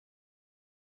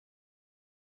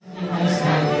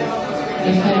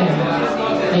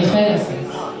Differences.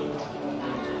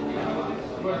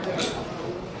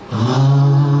 I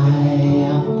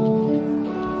am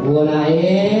what I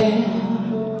am.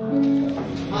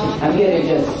 I'm going to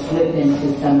just slip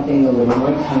into something a little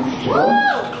more comfortable.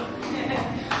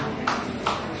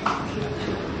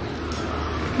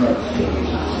 Let's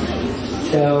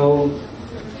see. So,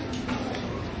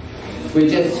 we're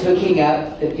just hooking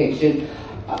up the pictures.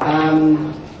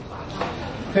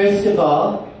 First of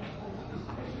all,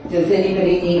 does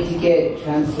anybody need to get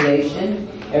translation?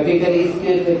 Everybody's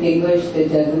good with English that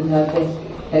doesn't have the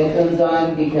headphones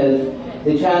on? Because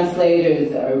the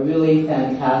translators are really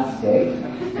fantastic,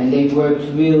 and they've worked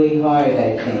really hard,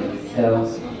 I think. So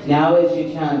now is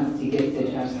your chance to get the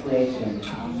translation,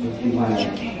 if you want to.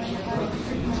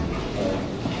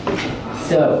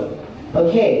 So,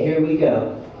 okay, here we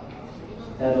go.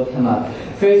 That'll come up.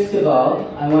 First of all,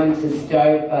 I want to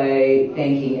start by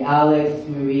thanking Alex,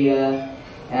 Maria,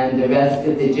 and the rest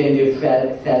of the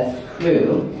GenderFest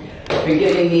crew for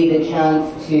giving me the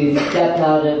chance to step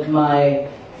out of my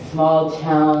small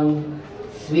town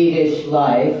Swedish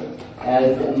life,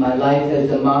 as my life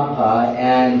as a Mapa,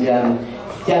 and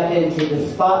step into the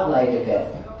spotlight of it.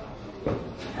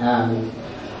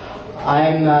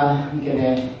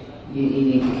 You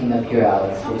need to come up here,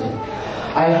 Alex.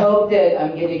 I hope that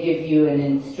I'm going to give you an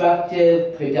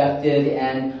instructive, productive,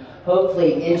 and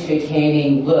hopefully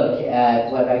entertaining look at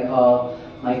what I call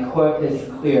my corpus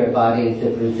queer bodies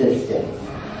of resistance.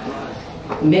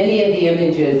 Many of the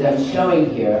images I'm showing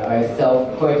here are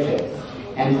self-portraits,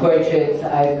 and portraits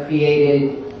I've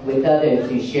created with others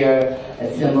who share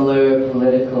a similar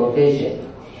political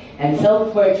vision. And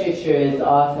self-portraiture is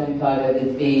often thought of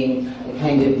as being a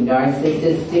kind of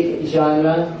narcissistic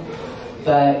genre,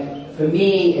 but for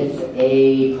me it's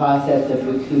a process of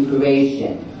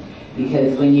recuperation,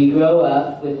 because when you grow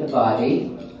up with a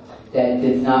body that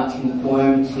does not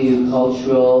conform to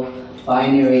cultural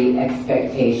binary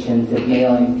expectations of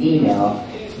male and female,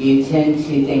 you tend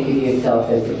to think of yourself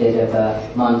as a bit of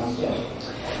a monster.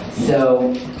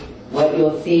 So what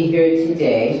you'll see here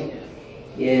today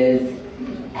is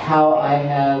how I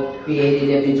have created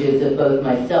images of both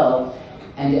myself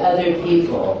and other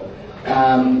people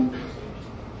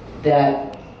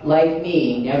that, like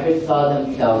me, never saw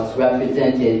themselves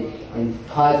represented in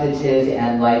positive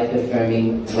and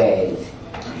life-affirming ways.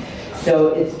 So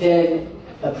it's been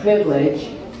a privilege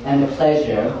and a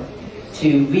pleasure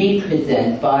to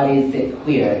represent bodies that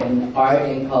queer in art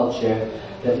and culture,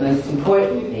 but most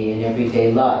importantly in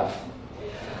everyday life.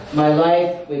 My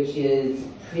life, which is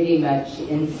pretty much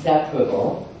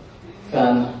inseparable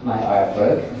from my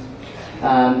artwork,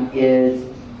 is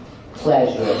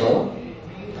pleasurable,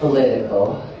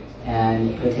 political,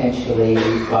 and potentially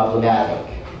problematic.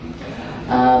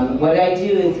 What I do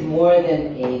is more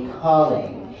than a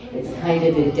calling. It's kind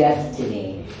of a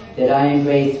destiny that I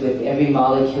embrace with every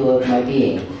molecule of my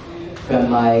being, from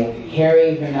my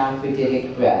hairy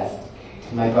hermaphroditic breast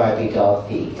to my Barbie doll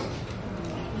feet.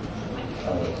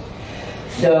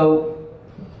 So,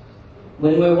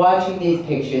 when we're watching these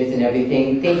pictures and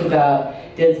everything, think about,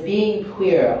 does being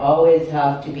queer always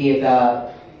have to be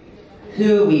about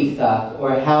who we fuck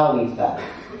or how we fuck?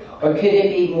 Or could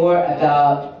it be more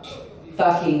about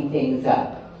fucking things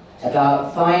up?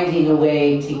 About finding a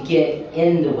way to get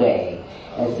in the way,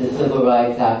 as the civil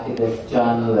rights activist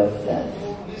John Lewis says.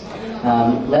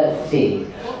 Let's see.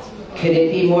 Could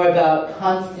it be more about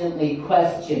constantly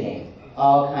questioning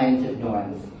all kinds of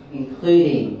norms,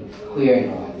 including queer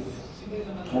norms?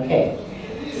 Okay,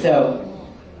 so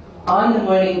on the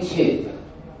morning tube,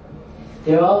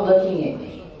 they're all looking at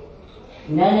me.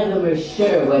 None of them are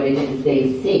sure what it is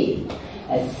they see.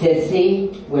 A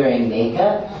sissy wearing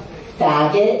makeup,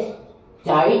 faggot,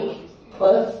 dyke,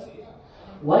 puss.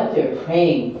 What they're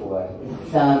praying for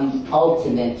is some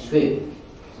ultimate truth.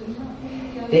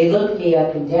 They look me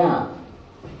up and down.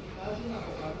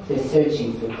 They're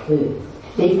searching for clues.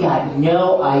 They've got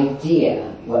no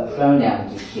idea what pronoun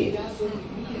to choose.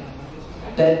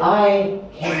 But I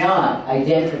cannot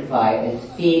identify as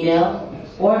female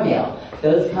or male.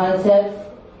 Those concepts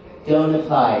don't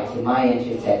apply to my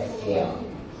intersex tale.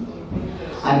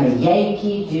 I'm a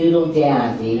Yankee Doodle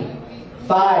dandy,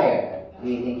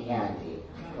 fire-breathing candy,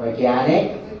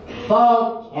 organic,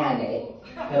 volcanic,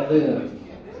 kaboom.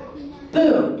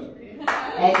 Boom!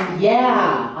 And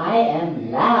yeah, I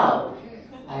am loud.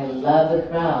 I love the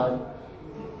crowd.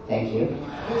 Thank you.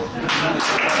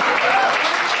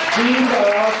 These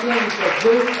are all things of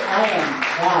which I am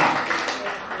proud.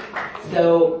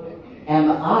 So,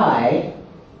 am I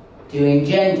doing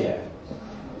gender?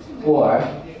 Or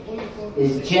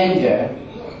is gender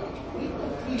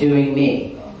doing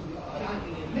me?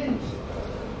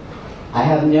 I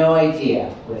have no idea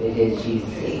what it is you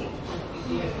see.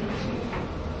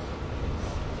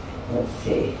 Let's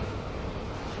see.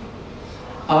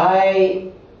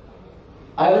 I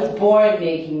was born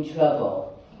making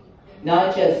trouble.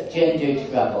 Not just gender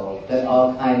trouble, but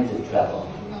all kinds of trouble.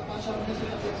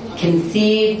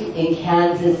 Conceived in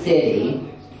Kansas City,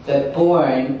 but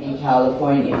born in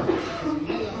California.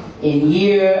 In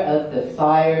year of the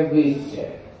fire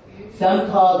rooster.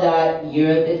 Some call that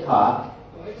year of the cock,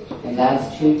 and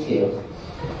that's true too.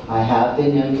 I have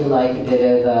been known to like a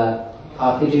bit of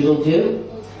cock-a-doodle-doo.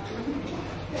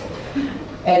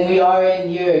 And we are in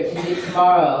year,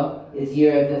 tomorrow is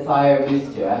year of the fire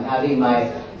rooster. I'm having my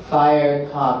fire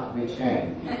cock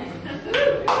return.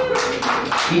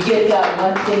 You get that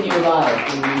once in your life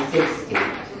when you're 60.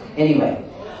 Anyway,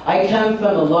 I come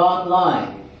from a long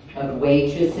line of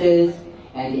waitresses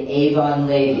and Avon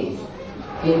ladies.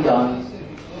 Ding dong.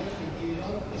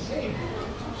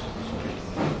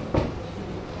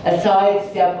 A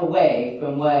sidestep away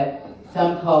from what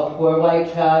some call poor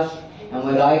white trash and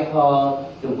what I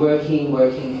call the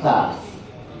working class.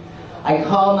 I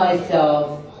call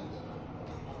myself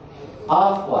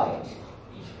off-white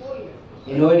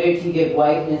in order to give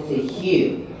whiteness a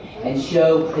hue and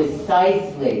show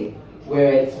precisely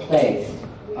where it's placed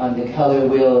on the color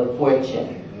wheel of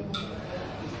fortune.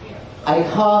 I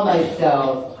call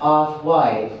myself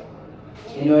off-white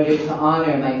in order to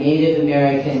honor my Native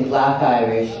American, Black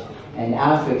Irish, and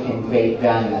African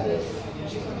great-grandmothers.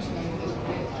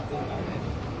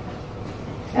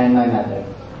 And my mother.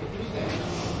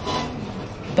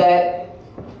 But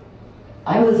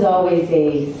I was always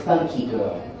a spunky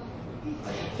girl.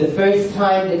 The first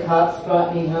time the cops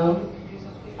brought me home,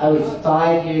 I was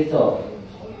 5 years old.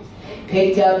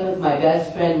 Picked up with my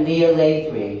best friend Leah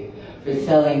Lathry for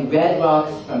selling red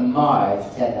rocks from Mars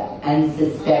to the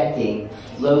unsuspecting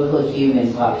local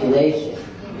human population.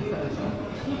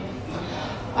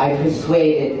 I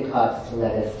persuaded the cops to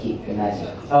let us keep the money.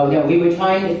 Oh no, we were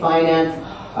trying to finance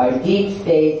our deep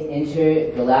space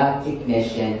intergalactic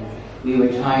mission. We were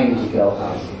trying to go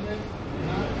home.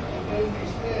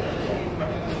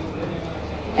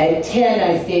 At 10,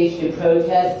 I staged a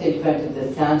protest in front of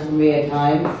the Santa Maria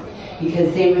Times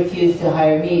because they refused to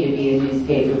hire me to be a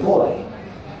newspaper boy.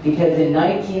 Because in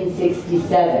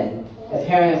 1967,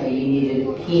 apparently you needed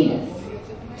a penis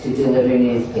to deliver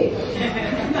newspapers.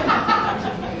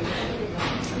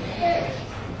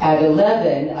 At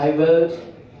 11, I wrote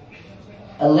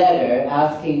a letter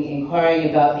inquiring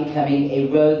about becoming a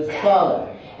Rhodes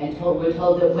Scholar, and we're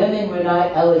told that women were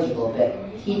not eligible, but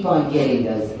keep on getting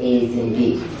those A's and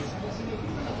B's.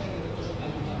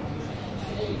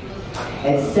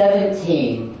 At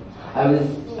 17, I was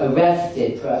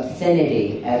arrested for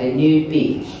obscenity at a nude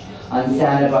beach on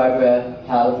Santa Barbara,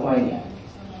 California.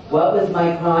 What was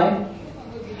my crime?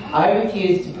 I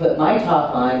refused to put my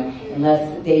top on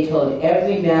unless they told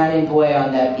every man and boy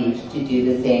on that beach to do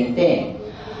the same thing.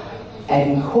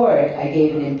 And in court, I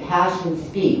gave an impassioned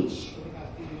speech,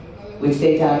 which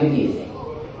they found amusing.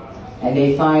 And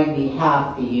they fined me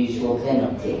half the usual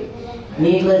penalty.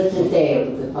 Needless to say,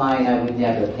 it was a fine I would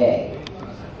never pay.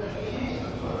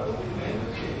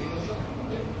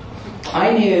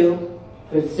 I knew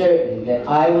for certain that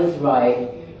I was right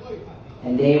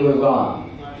and they were wrong.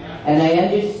 And I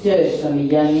understood from a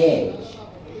young age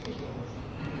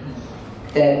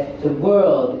that the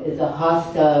world is a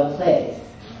hostile place,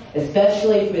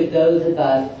 especially for those of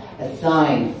us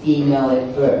assigned female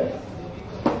at birth,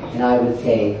 and I would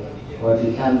say, or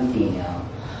become female.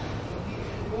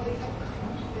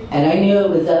 And I knew it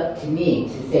was up to me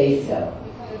to say so.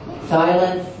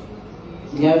 Silence,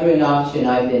 never an option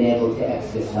I've been able to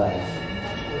exercise.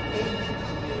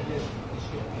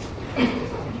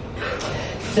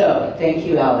 So, thank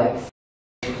you, Alex,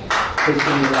 for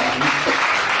pushing me around.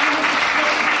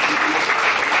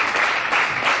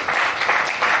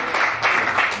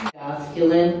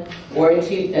 Masculine or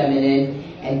too feminine,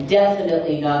 and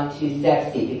definitely not too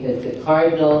sexy, because the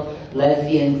cardinal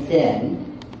lesbian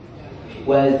sin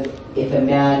was if a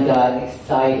man got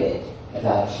excited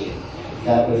about you.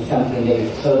 That was something that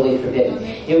was totally forbidden.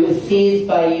 It was seized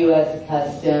by U.S.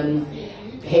 Customs.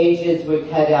 Pages were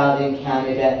cut out in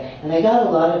Canada, and I got a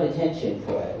lot of attention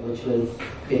for it, which was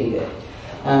pretty good.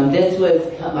 This was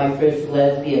my first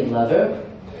lesbian lover,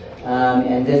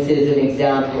 and this is an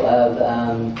example of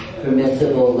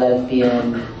permissible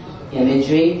lesbian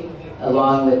imagery,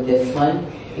 along with this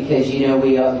one, because you know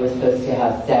we're supposed to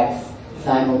have sex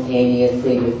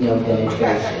simultaneously with no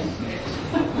penetration.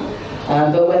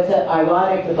 But what's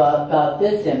ironic about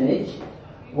this image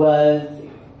was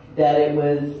that it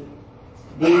was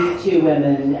these two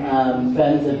women,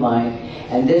 friends of mine,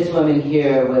 and this woman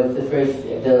here was the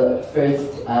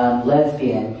first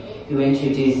lesbian who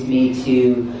introduced me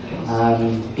to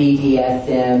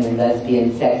BDSM and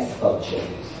lesbian sex culture.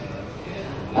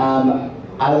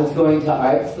 I was going to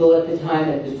art school at the time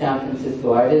at the San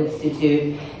Francisco Art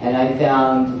Institute, and I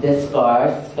found this bar,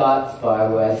 Scott's Bar,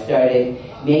 where I started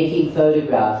making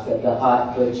photographs of the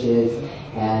hot butches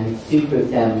and super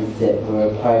femmes that were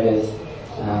part of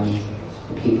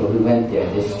the people who went there,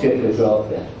 the stripper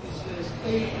girlfriends.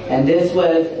 And this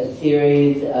was a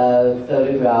series of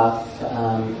photographs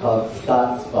called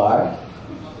Scott's Bar.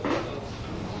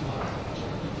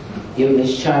 It was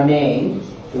Charmaine,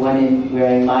 the one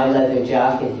wearing my leather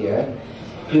jacket here,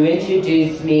 who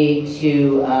introduced me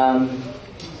to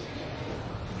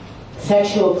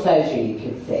sexual pleasure, you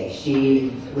could say.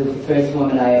 She was the first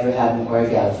woman I ever had an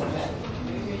orgasm with,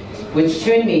 which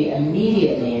turned me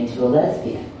immediately into a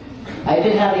lesbian. I've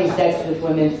been having sex with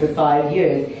women for 5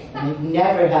 years and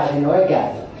never had an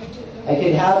orgasm. I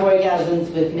could have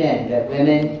orgasms with men, but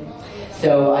women,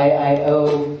 so I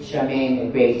owe Charmaine a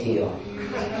great deal.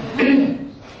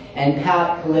 And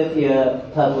Pat Califia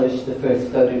published the first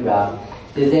photograph.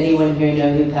 Does anyone here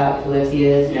know who Pat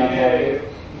Califia is? Now, Pat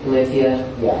Califia?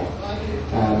 Yeah.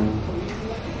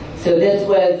 So this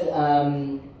was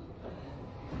a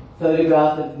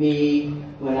photograph of me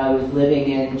when I was living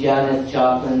in Janis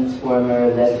Joplin's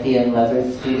former lesbian lover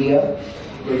studio,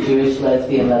 the Jewish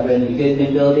lesbian lover in the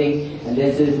Goodman building, and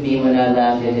this was me when I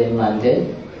landed in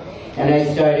London. And I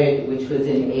started, which was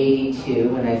in '82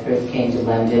 when I first came to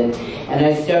London, and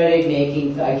I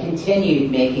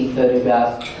continued making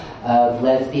photographs of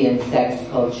lesbian sex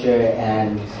culture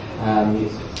and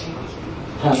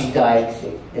punk dykes,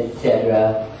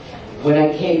 etc. When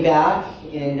I came back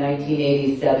in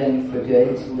 1987 for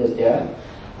good to live there,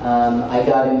 I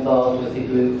got involved with a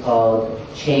group called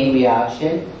Chain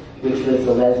Reaction, which was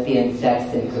a lesbian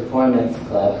sex and performance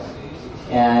club.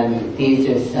 And these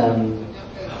are some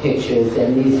pictures,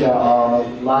 and these are all,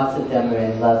 lots of them are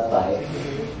in Love Bites.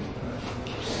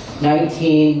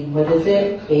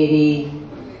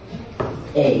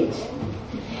 88.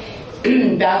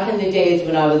 Back in the days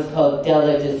when I was called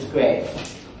Della Disgrace.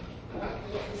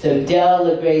 So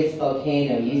LaGrace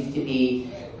Volcano used to be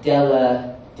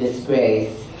Della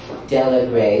Disgrace, Della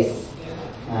Grace,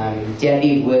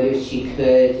 Debbie Wood if she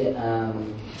could,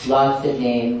 lots of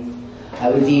names.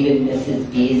 I was even Mrs.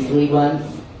 Beasley once,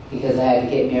 because I had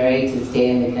to get married to stay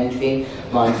in the country.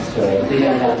 Long story, we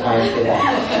don't have time for that.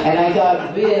 And I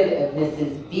got rid of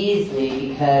Mrs. Beasley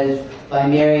because by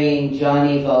marrying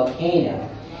Johnny Volcano,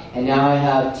 and now I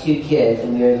have 2 kids,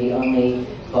 and we are the only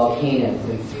volcanoes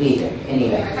in Sweden.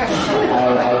 Anyway, I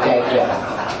digress.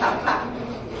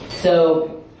 So,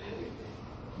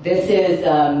 this is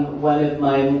one of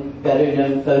my better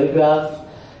known photographs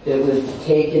that was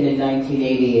taken in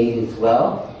 1988 as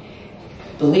well.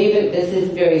 Believe it, this is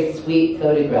a very sweet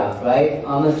photograph, right?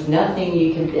 Almost nothing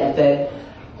you can, but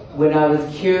when I was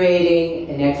curating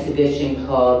an exhibition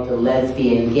called The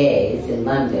Lesbian Gaze in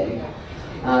London,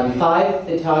 5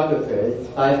 photographers,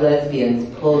 5 lesbians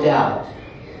pulled out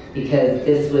because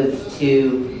this was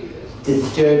too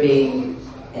disturbing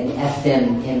an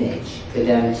SM image for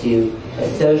them to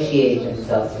associate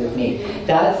themselves with me.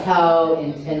 That's how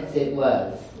intense it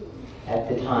was at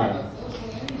the time.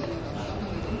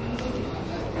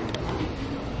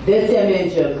 This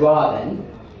image of Robin,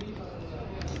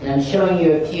 and I'm showing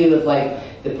you a few of like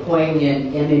the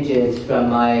poignant images from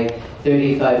my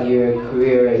 35-year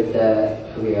career as a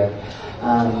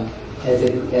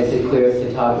queer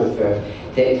photographer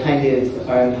that kind of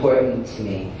are important to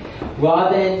me.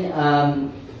 Robin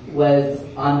was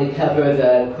on the cover of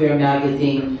a queer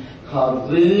magazine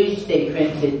called Rouge. They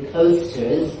printed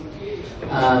posters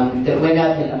that went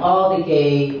up in all the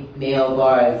gay male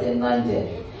bars in London.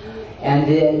 And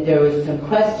then there was some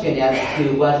question as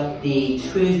to what the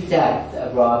true sex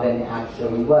of Robin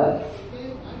actually was.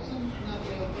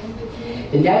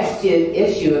 The next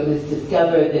issue, it was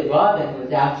discovered that Robin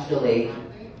was actually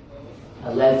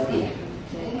a lesbian,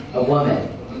 a woman.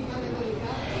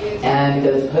 And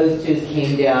those posters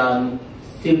came down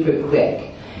super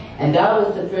quick. And that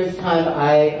was the first time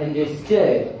I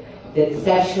understood that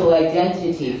sexual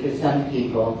identity for some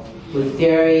people was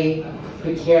very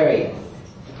precarious,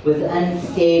 was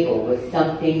unstable, was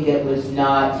something that was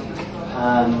not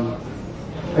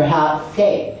perhaps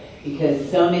safe,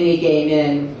 because so many gay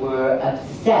men were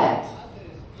upset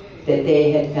that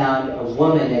they had found a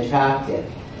woman attractive.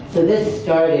 So this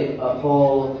started a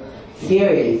whole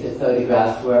series of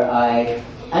photographs where I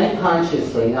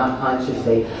unconsciously, not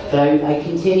consciously, but I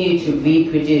continued to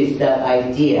reproduce that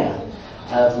idea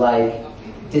of like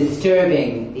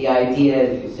disturbing the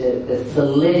idea of the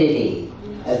solidity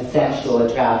of sexual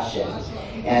attraction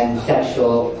and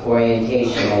sexual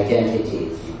orientation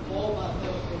identities.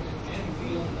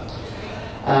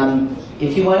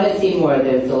 If you want to see more,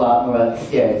 there's a lot more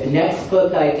upstairs. The next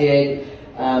book I did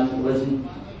was,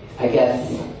 I guess,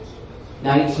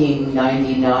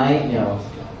 1999, no.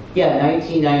 Yeah,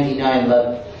 1999,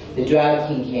 the Drag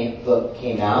King book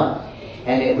came out,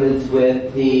 and it was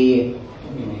with the,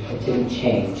 it didn't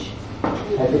change.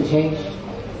 Has it changed?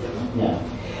 No.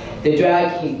 The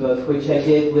Drag King book, which I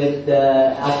did with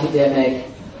the academic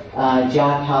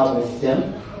Judith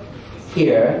Halberstam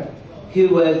here, who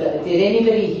was, did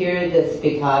anybody hear the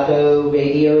Spiccato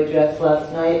radio address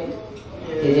last night?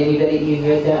 Did anybody, you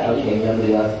heard that? Okay,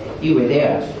 nobody else. You were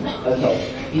there.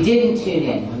 Okay. You didn't tune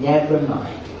in. Never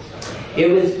mind. It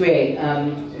was great.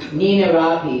 Nina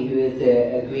Rapi, who is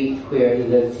a Greek queer who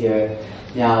lives here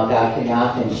now back in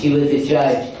Athens, she was a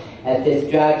judge at this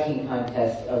drag king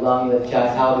contest along with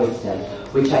Judith Halberstam,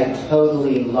 which I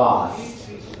totally lost.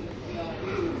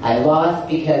 I lost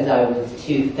because I was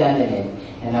too feminine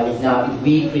and I was not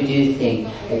reproducing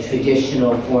a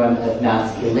traditional form of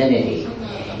masculinity.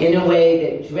 In a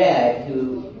way that Dredd,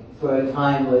 who for a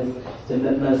time was the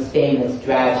most famous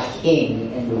drag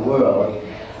king in the world,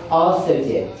 also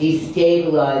did,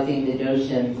 destabilizing the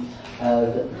notions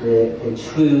of the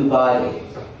true body.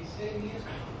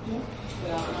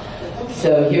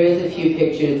 So here's a few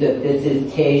pictures of, this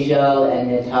is Tejal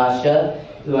and Natasha,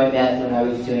 who I met when I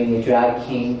was doing a drag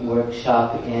king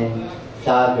workshop in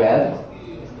Zagreb.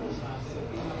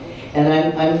 And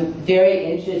I'm very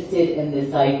interested in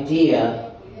this idea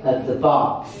of the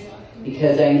box,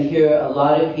 because I hear a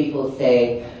lot of people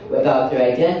say about their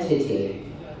identity,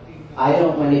 I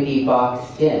don't want to be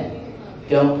boxed in.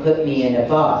 Don't put me in a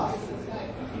box.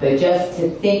 But just to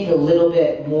think a little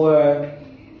bit more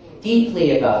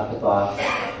deeply about the box,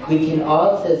 we can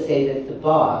also say that the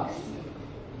box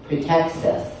protects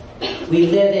us. We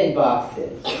live in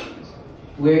boxes.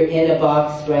 We're in a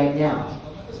box right now.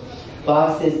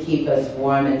 Boxes keep us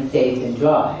warm and safe and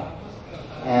dry.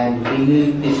 And we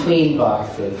move between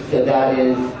boxes. So that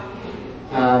is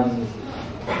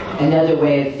another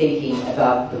way of thinking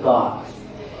about the box.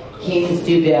 Kings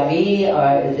du Berry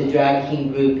is a drag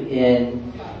king group in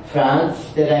France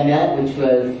that I met, which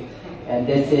was, and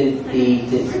this is the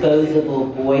disposable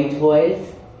boy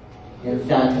toys in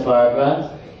Santa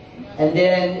Barbara. And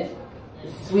then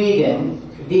Sweden,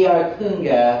 Vi är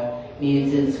kungar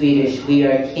means in Swedish, we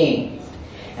are kings.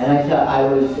 And I thought I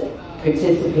was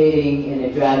participating in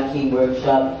a drag king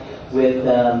workshop with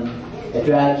a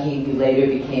drag king who later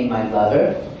became my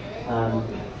lover,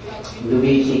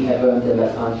 Luigi Cabron de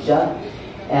la Concha.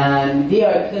 And Vi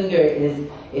är kungar is,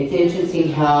 it's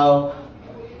interesting how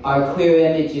our queer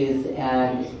images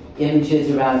and images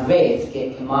around race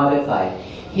get commodified.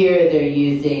 Here they're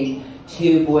using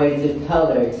two boys of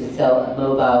color to sell a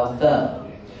mobile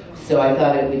phone. So I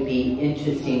thought it would be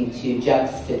interesting to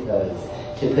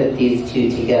juxtapose, to put these two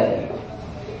together.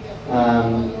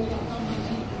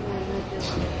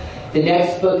 The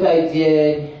next book I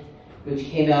did, which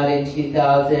came out in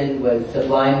 2000, was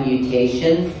Sublime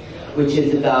Mutations, which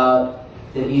is about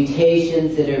the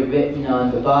mutations that are written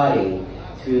on the body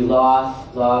through loss,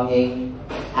 longing,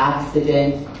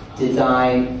 accident,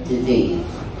 design, disease.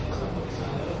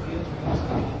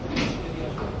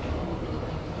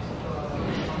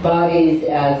 Bodies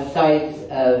as sites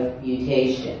of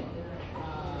mutation.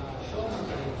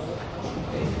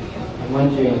 I'm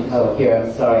wondering, oh here,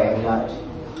 I'm sorry, I'm not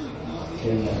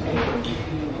doing it right.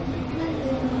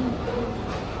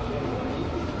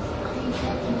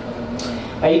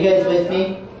 Are you guys with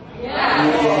me?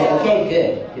 Yeah. Okay,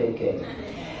 good.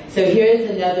 So here's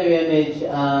another image.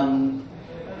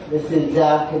 This is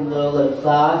Zach and Lola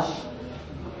Flash.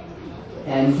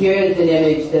 And here's an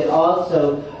image that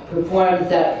also performs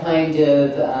that kind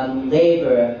of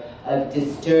labor of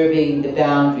disturbing the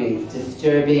boundaries,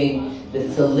 disturbing the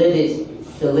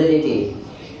solidity.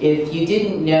 If you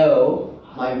didn't know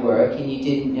my work and you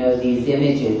didn't know these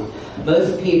images,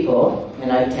 most people,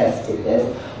 and I've tested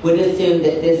this, would assume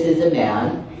that this is a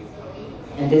man,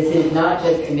 and this is not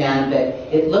just a man, but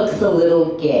it looks a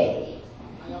little gay.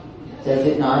 Does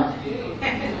it not?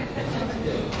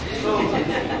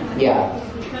 Yeah.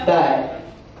 But,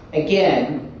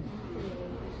 again,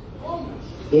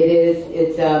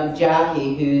 it's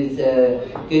Jackie, who's a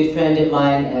good friend of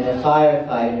mine and a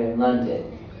firefighter in London.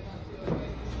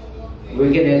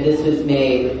 This was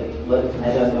made,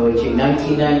 I don't know what year,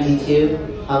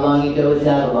 1992? How long ago was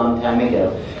that? A long time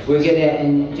ago.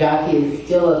 And Jackie is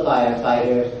still a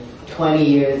firefighter, 20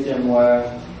 years or more,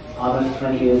 almost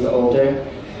 20 years older.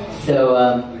 So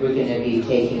we're going to be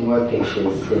taking more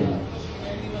pictures soon.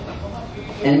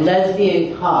 And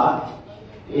Lesbian Cock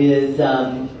is,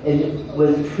 it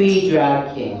was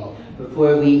pre-Drag King,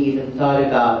 before we even thought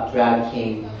about Drag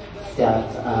King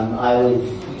stuff. I was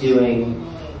doing,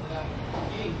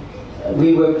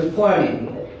 we were performing.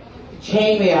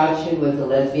 Chain Reaction was a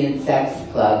lesbian sex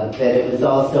club, but it was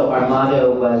also, our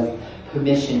motto was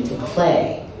permission to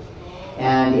play.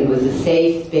 And it was a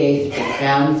safe space for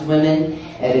trans women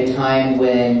at a time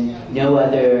when no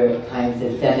other kinds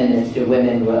of feminists or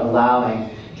women were allowing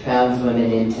trans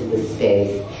women into the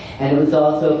space. And it was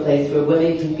also a place where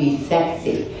women could be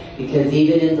sexy, because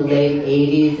even in the late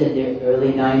 80s and the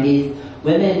early 90s,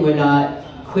 women were not,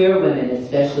 queer women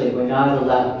especially, were not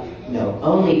allowed, no,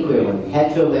 only queer women,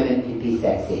 hetero women could be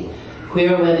sexy.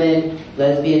 Queer women,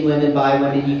 lesbian women, bi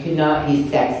women, you could not be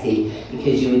sexy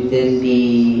because you would then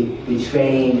be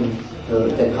betraying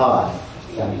the cause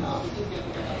somehow.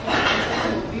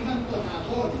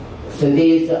 So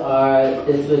this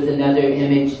was another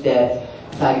image that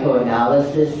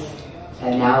psychoanalysis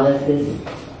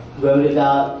wrote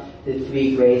about, the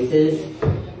three graces.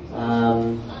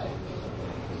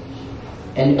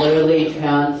 An early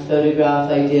trans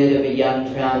photograph I did of a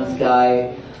young trans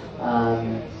guy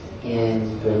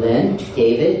in Berlin,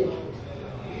 David.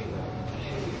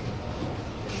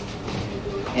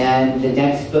 And the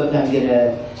next book, I'm going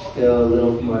to go a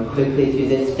little more quickly through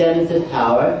this. Stems of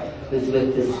Power was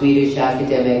with the Swedish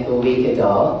academic Ulrika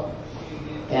Dahl.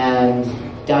 And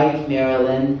Dyke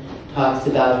Marilyn talks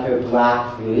about her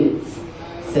black roots.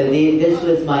 So this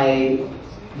was my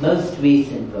most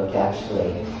recent book,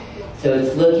 actually. So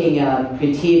it's looking,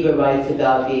 Pratibha writes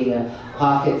about being a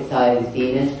pocket-sized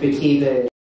Venus. Pratibha is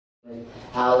with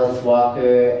Alice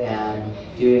Walker and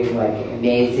doing like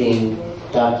amazing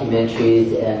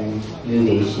documentaries and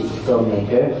movies. She's a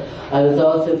filmmaker. I was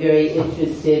also very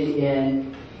interested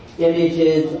in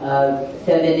images of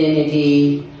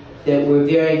femininity that were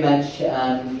very much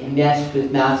enmeshed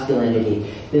with masculinity.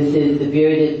 This is the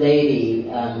bearded lady,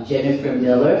 Jennifer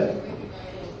Miller.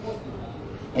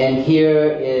 And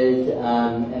here is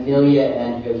Amelia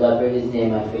and her lover, his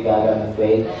name I forgot, I'm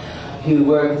afraid, who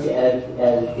worked as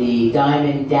the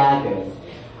Diamond Daggers.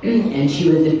 And she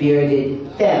was a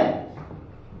bearded femme.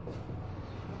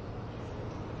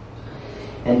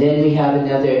 And then we have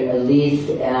another Elise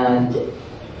and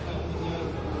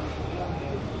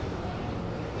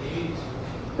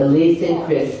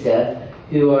Krista,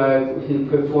 who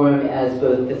perform as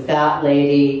both the fat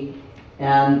lady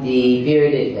and the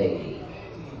bearded lady.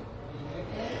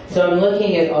 So I'm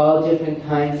looking at all different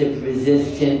kinds of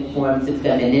resistant forms of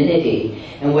femininity.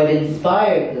 And what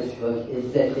inspired this book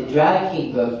is that the Drag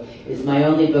King book is my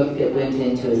only book that went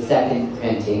into a second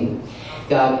printing.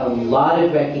 Got a lot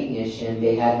of recognition.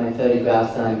 They had my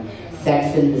photographs on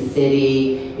Sex and the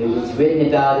City. It was written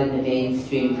about in the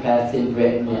mainstream press in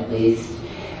Britain, at least.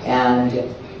 And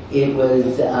it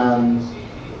was,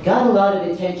 got a lot of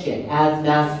attention, as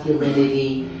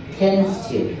masculinity tends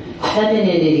to.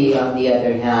 Femininity, on the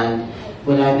other hand,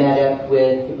 when I met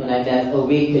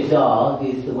Ulrika Dahl,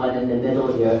 who's the one in the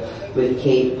middle here, with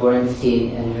Kate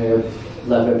Bornstein and her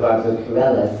lover Barbara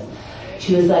Corellis,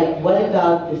 she was like, what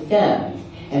about the femmes?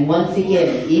 And once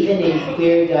again, even in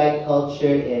queer guy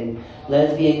culture, in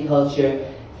lesbian culture,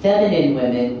 feminine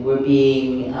women were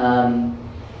being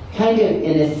kind of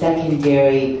in a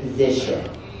secondary position.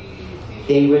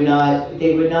 They were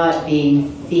not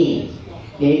being seen.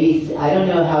 Maybe, I don't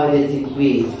know how it is in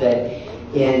Greece, but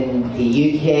in the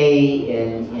UK,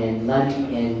 in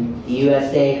London, in the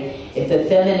USA, if a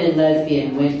feminine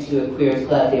lesbian went to a queer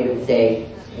club, they would say,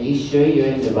 are you sure you're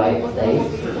in the right place?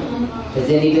 Does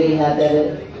anybody have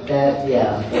that?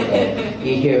 Yeah, okay.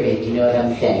 You hear me, you know what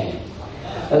I'm saying.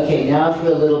 Okay, now for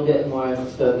a little bit more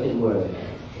spoken word.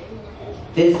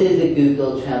 This is a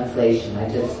Google translation. I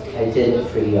did it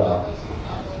for y'all.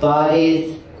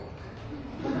 Bodies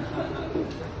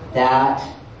that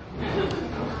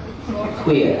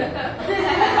queer.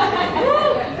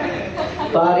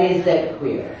 Bodies that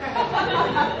queer.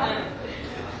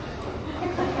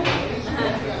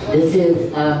 This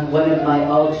is one of my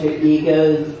alter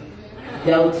egos,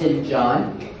 Delton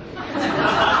John.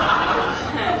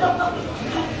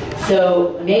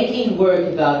 So making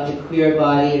work about the queer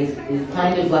body is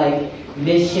kind of like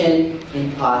mission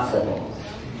impossible.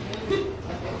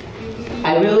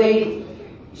 I really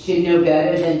should know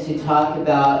better than to talk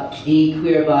about the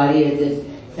queer body as if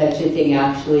such a thing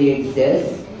actually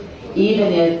exists,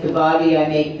 even if the body I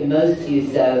make the most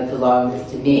use of belongs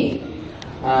to me.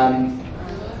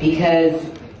 Because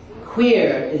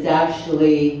queer is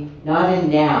actually not a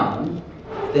noun,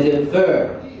 but a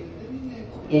verb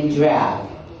in drag.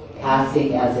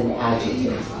 passing as an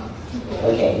adjective.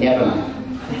 Okay, never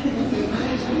mind.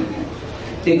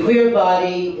 The queer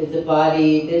body is a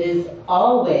body that is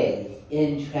always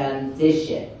in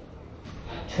transition,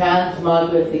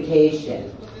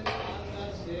 transmogrification,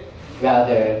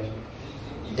 rather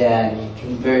than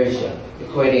conversion,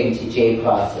 according to J.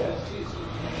 Prosser.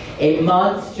 A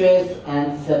monstrous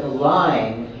and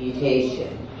sublime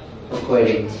mutation,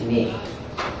 according to me.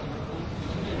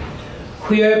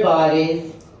 Queer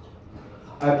bodies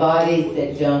are bodies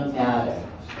that don't matter.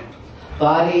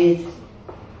 Bodies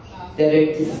that are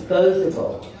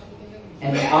disposable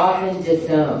and often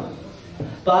disowned.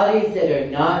 Bodies that are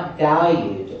not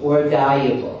valued or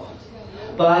valuable.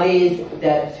 Bodies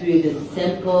that through the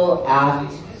simple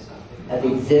act of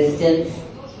existence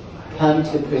come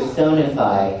to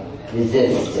personify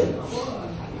resistance.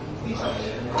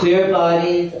 Queer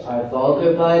bodies are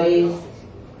vulgar bodies,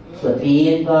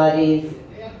 plebeian bodies,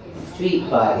 street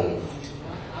bodies.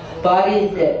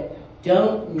 Bodies that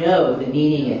don't know the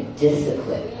meaning of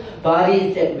discipline.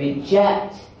 Bodies that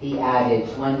reject the adage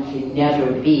one can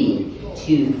never be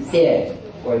too thin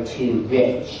or too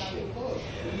rich.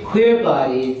 Queer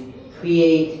bodies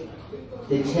create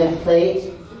the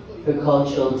template for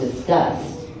cultural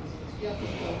disgust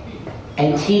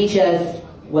and teach us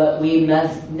what we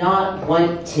must not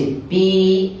want to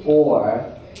be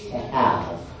or to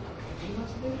have.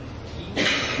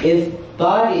 If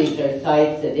bodies are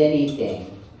sites of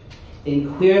anything,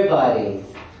 then queer bodies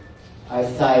are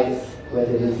sites where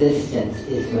the resistance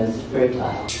is most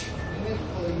fertile.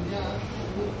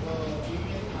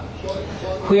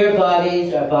 Queer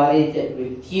bodies are bodies that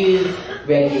refuse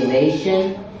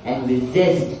regulation and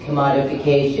resist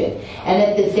commodification, and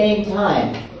at the same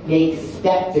time make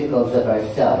spectacles of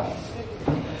ourselves.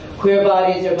 Queer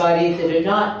bodies are bodies that are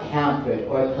not pampered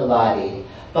or pilated,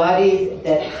 bodies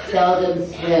that seldom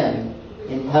swim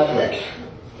in public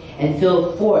and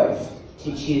feel forced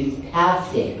to choose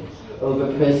passing over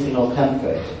personal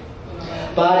comfort.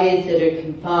 Bodies that are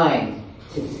confined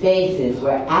to spaces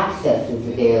where access is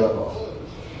available.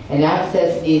 And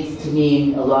access needs to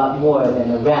mean a lot more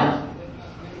than a ramp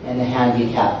and a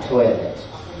handicapped toilet.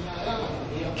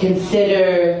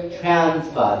 Consider trans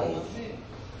bodies.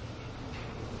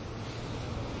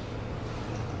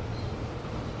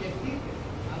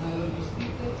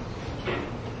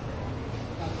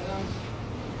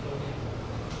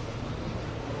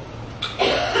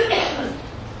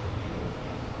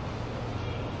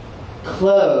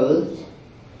 Clothed,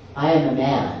 I am a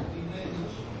man.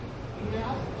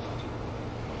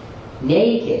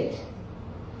 Naked,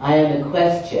 I am a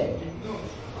question,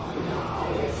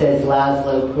 says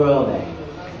Laszlo Perelman,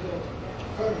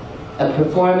 a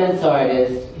performance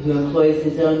artist who employs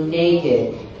his own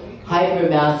naked,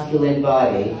 hypermasculine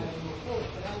body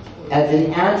as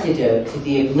an antidote to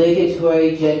the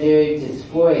obligatory gender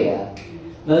dysphoria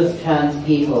most trans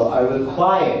people are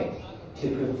required to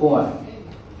perform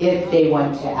if they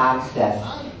want to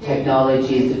access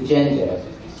technologies of gender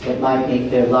that might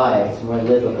make their lives more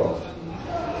livable.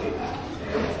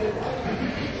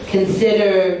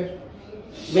 Consider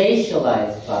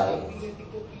racialized bodies.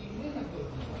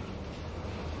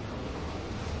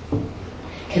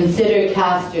 Consider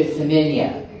Caster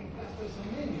Semenya,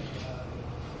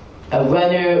 a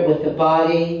runner with a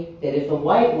body that if a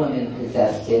white woman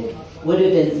possessed it, would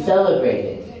have been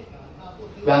celebrated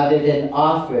rather than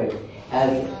offered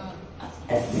as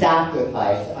a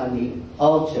sacrifice on the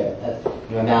altar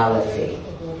of normalcy.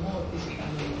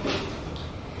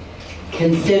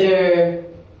 Consider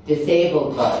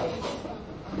disabled bodies.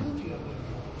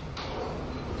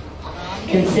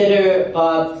 Consider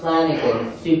Bob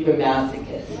Flanagan's super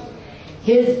masochist.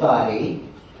 His body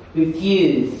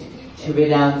refused to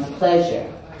renounce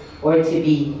pleasure or to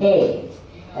behave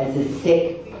as a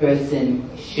sick person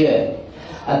should.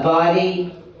 A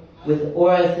body with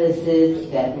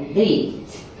orifices that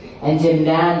leaked and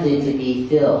demanded to be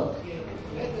filled.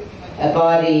 A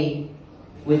body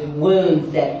with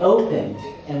wounds that opened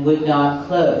and would not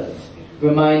close,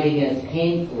 reminding us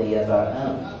painfully of our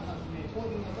own.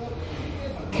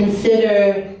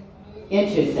 Consider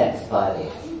intersex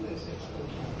bodies.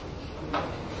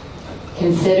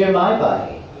 Consider my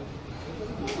body.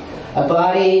 A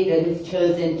body that has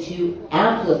chosen to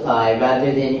amplify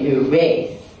rather than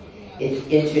erase its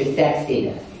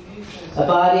intersexiness. A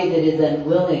body that is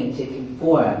unwilling to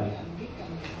conform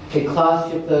to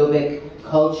claustrophobic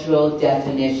cultural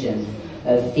definitions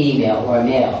of female or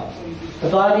male. A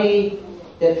body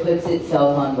that puts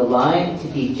itself on the line to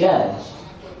be judged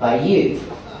by you.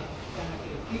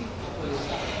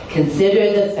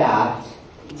 Consider the fact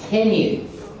continues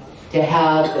to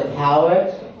have the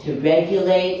power to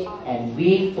regulate and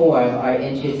reform our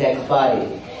intersex bodies,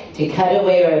 to cut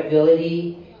away our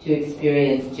ability to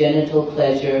experience genital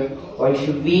pleasure or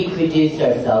to reproduce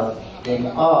ourselves in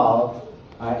all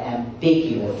our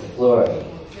ambiguous glory.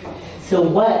 So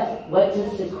what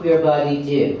does the queer body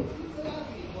do?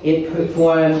 It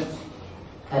performs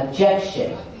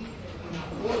objection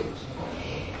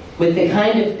with the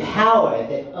kind of power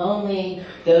that only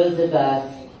those of us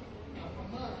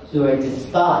who are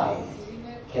despised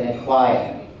can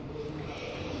acquire.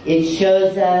 It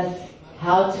shows us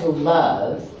how to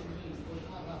love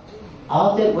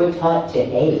all that we're taught to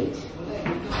hate.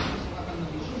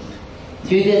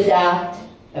 Through this act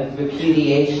of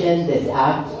repudiation, this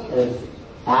act of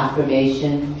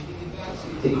affirmation,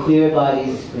 the queer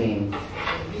body screams,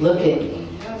 look at me,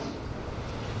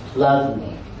 love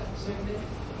me,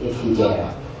 if you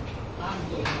dare.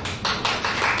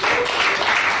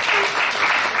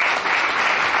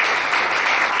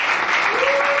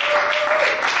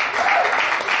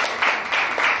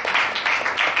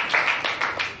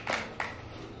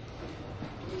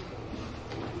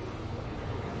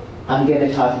 I'm going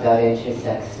to talk about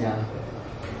intersex now.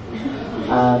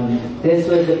 This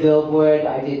was a billboard.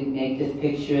 I didn't make this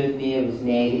picture of me. It was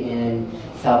made in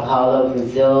Sao Paulo,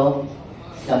 Brazil,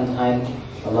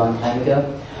 a long time ago.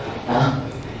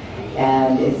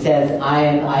 And it says,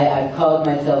 I've called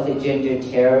myself a gender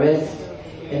terrorist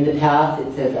in the past.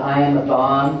 It says, I am a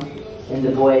bomb in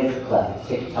the boys club.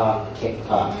 Tick tock, tick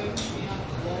tock.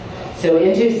 So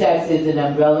intersex is an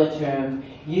umbrella term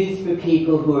used for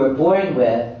people who are born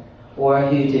with or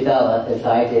who develop, as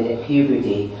I did at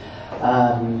puberty,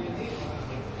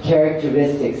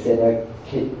 characteristics that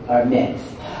are mixed.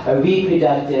 A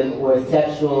reproductive or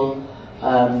sexual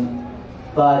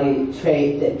body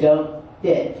traits that don't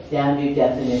fit standard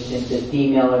definitions of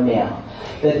female or male.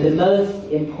 But the most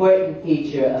important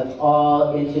feature of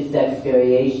all intersex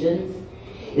variations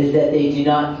is that they do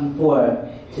not conform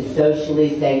to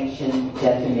socially sanctioned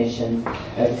definitions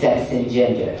of sex and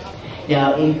gender.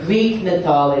 Now, in Greek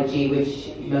mythology,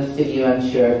 which most of you, I'm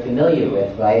sure, are familiar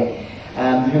with, right?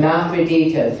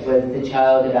 Hermaphroditos was the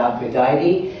child of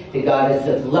Aphrodite, the goddess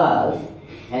of love,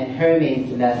 and Hermes,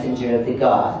 the messenger of the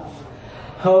gods.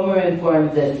 Homer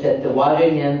informs us that the water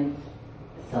nymph,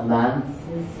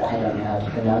 Salmansis, I don't know how to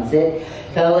pronounce it,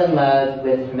 fell in love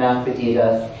with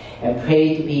Hermaphroditos and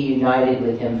prayed to be united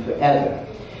with him forever.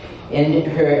 In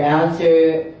her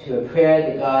answer to a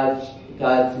prayer, the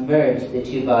gods merged the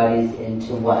two bodies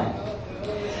into one.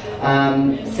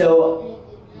 So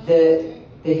the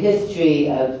history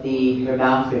of the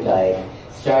hermaphrodite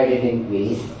started in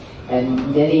Greece,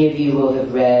 and many of you will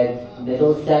have read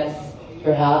Middlesex,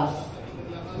 perhaps?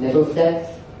 Middlesex?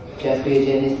 Jeffrey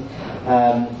Eugenius?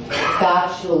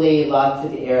 Factually, lots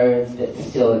of errors, but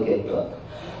still a good book.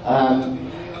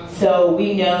 So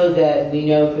we know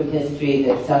from history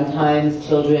that sometimes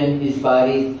children whose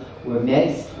bodies were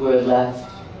mixed were left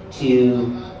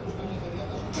to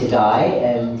die,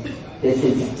 and this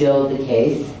is still the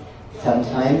case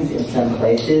sometimes in some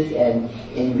places and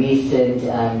in recent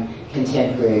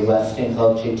contemporary Western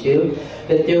culture too.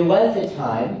 But there was a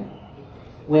time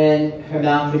when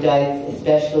hermaphrodites,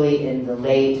 especially in the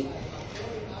late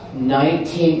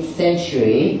 19th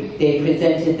century, they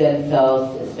presented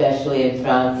themselves, especially in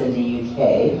France and the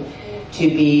UK, to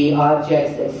be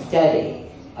objects of study,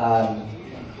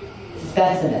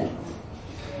 specimens,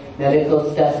 medical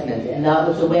specimens, and that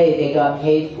was the way they got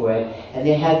paid for it, and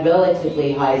they had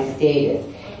relatively high status.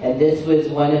 And this was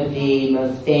one of the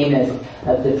most famous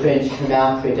of the French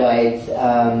hermaphrodites,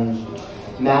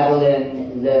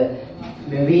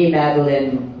 Marie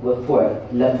Madeleine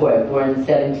Laforte, born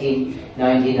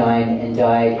 1799 and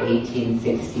died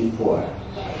 1864.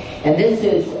 And this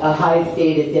is a high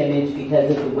status image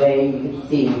because of the way you can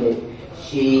see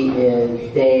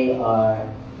that they are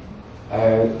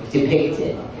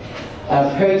depicted.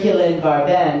 Herculin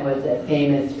Barbin was a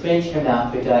famous French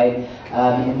hermaphrodite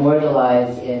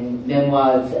immortalized in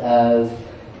Memoirs of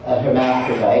a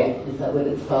Hermaphrodite. Is that what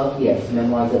it's called? Yes,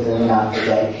 Memoirs of a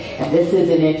Hermaphrodite. And this is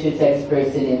an intersex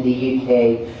person in the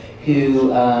UK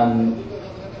who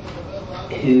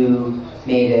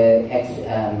made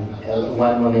a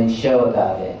one-woman show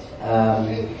about it.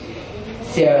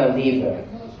 Sarah Lever.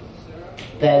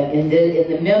 But in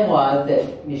the memoirs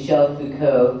that Michel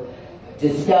Foucault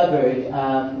discovered,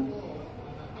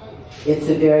 it's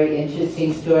a very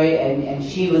interesting story, and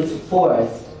she was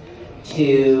forced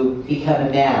to become a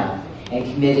man and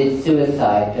committed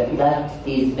suicide, but left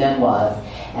these memoirs,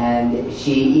 and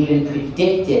she even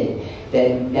predicted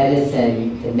that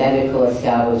medicine, the medical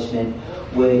establishment,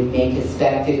 would make a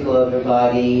spectacle of her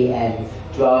body and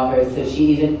draw her. So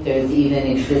there's even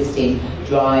existing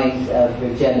drawings of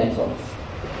her genitals.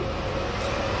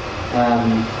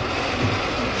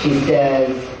 She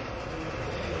says,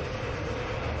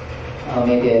 oh,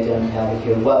 maybe I don't have it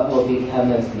here. What will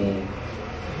become of me?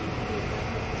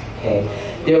 Okay.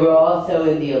 There were also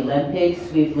in the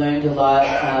Olympics, we've learned a lot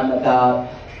about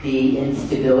the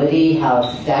instability, how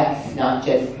sex, not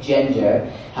just gender,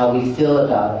 how we feel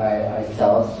about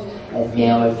ourselves as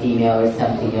male or female or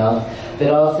something else, but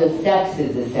also sex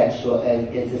is a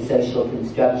social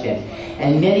construction.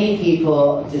 And many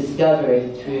people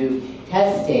discovered through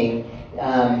testing,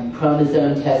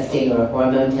 chromosome testing or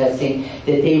hormone testing,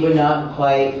 that they were not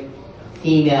quite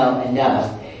female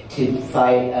enough to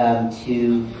fight,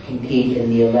 to compete in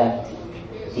the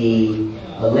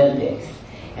Olympics.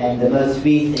 And the most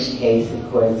recent case,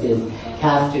 of course, is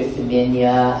Caster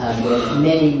Semenya. There's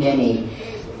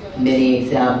many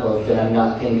examples that I'm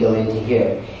not going to go into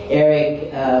here.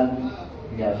 Eric,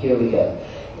 no, here we go.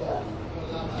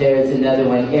 There's another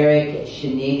one, Eric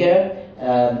Scheniger,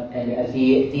 a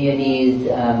Viennese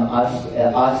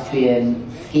Austrian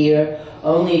skier,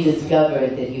 only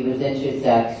discovered that he was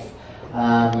intersex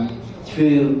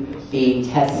through being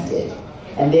tested.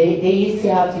 And they used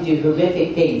to have to do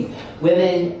horrific things.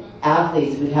 Women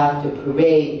athletes would have to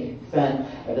parade in front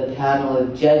of a panel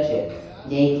of judges,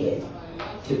 naked,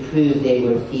 to prove they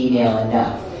were female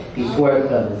enough before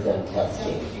chromosome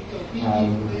testing.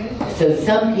 So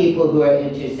some people who are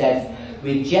intersex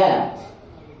reject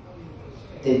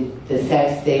the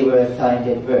sex they were assigned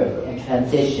at birth and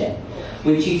transition,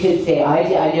 which you could say,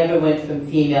 I never went from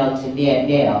female to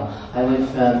male. I went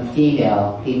from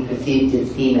female, being perceived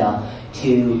as female,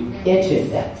 to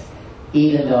intersex,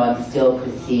 even though I'm still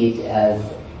perceived as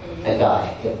a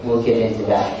guy. We'll get into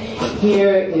that.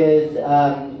 Here is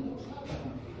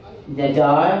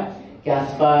Nadar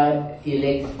Gaspard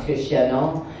Felix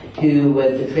Turchanon, who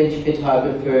was a French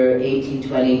photographer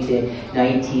 1820 to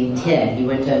 1910. He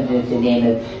went under the name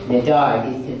of Nadar.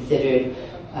 He's considered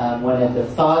one of the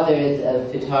fathers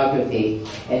of photography,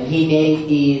 and he made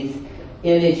these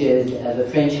images of a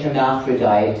French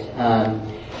hermaphrodite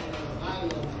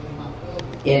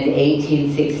in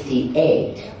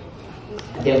 1868.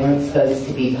 They weren't supposed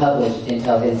to be published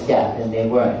until his death, and they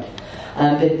weren't.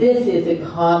 But this is a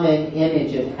common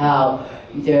image of how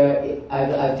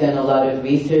I've done a lot of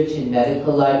research in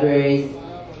medical libraries,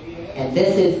 and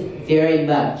this is very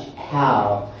much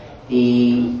how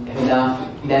the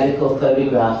medical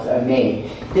photographs are made.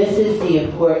 This is the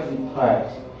important part.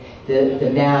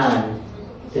 The man,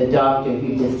 the doctor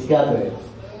who discovers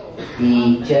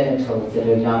the genitals that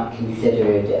are not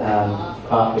considered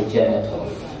proper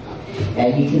genitals.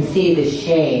 And you can see the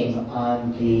shame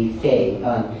on the face,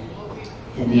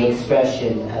 in the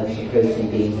expression of the person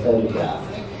being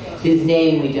photographed. His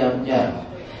name we don't know.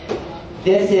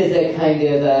 This is a kind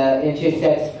of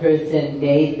intersex person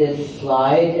made this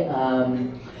slide.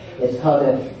 It's called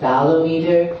a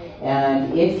phallometer,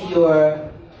 and if your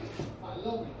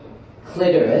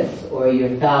clitoris or your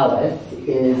phallus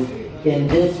is in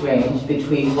this range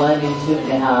between 1 and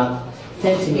 2.5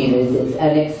 centimeters, it's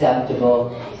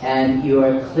unacceptable, and you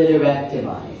are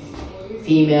clitorectomized.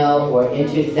 Female or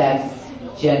intersex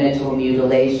genital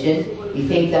mutilation. You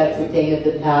think that's a thing of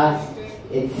the past?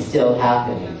 It's still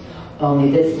happening.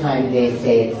 Only this time they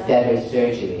say it's better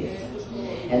surgeries.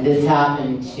 And this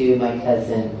happened to my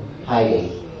cousin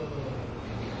Heidi.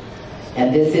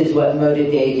 And this is what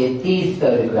motivated these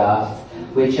photographs,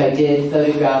 which I did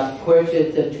photograph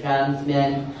portraits of trans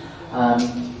men.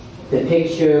 The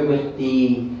picture with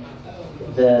the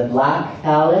black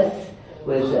phallus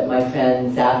was my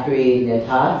friend Zachary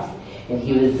Natas, and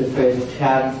he was the first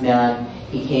trans man.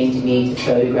 He came to me to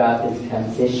photograph his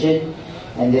transition,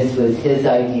 and this was his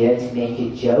idea to make a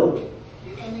joke.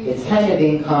 It's kind of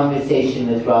in conversation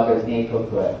with Robert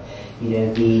Mapplethorpe, you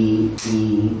know, the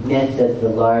myth of the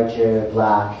larger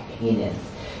black penis.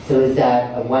 So is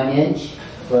that a 1-inch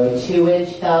or a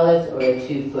 2-inch phallus or a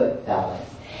 2-foot phallus?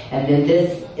 And then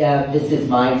this is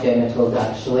my genitals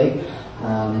actually,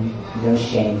 no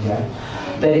shame here.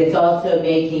 But it's also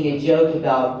making a joke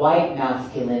about white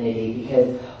masculinity,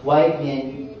 because white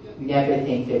men never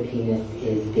think their penis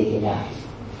is big enough.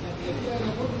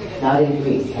 Not in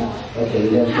Greece, huh? Okay, you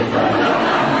don't get that.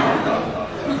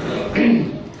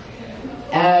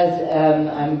 As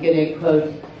I'm going to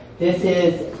quote, this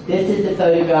is a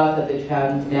photograph of a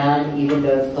trans man, even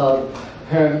though it's called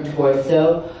Herm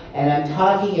Torso. And I'm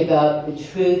talking about the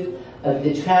truth of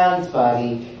the trans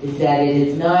body is that it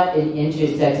is not an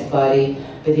intersex body,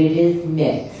 but it is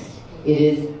mixed. It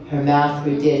is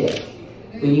hermaphroditic.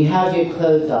 When you have your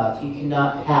clothes off, you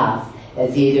cannot pass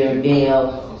as either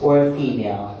male or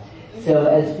female. So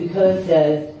as Foucault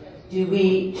says, do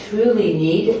we truly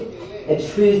need a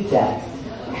true sex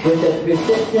with a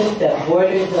persistence that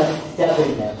borders on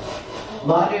stubbornness?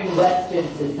 Modern Western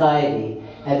society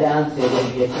have answered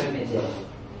in the affirmative.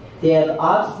 They have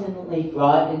obstinately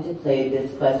brought into play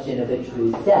this question of a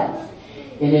true sex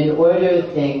in an order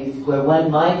of things where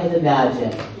one might have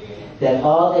imagined that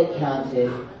all that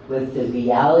counted was the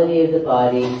reality of the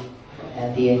body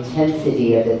and the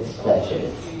intensity of its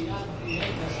pleasures.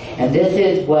 And this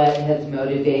is what has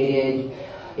motivated,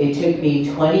 it took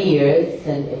me 20 years,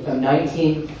 and from I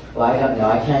don't know,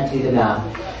 I can't do the math.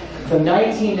 From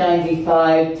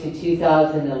 1995 to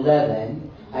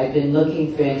 2011, I've been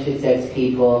looking for intersex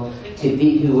people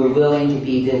who were willing to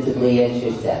be visibly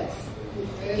intersex.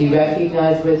 Do you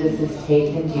recognize where this is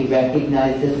taken? Do you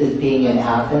recognize this as being in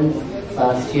Athens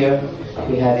last year?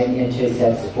 We had an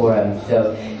intersex forum.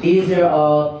 So these are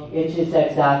all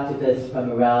intersex activists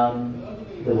from around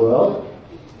the world.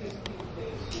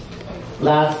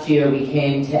 Last year we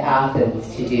came to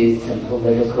Athens to do some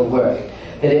political work.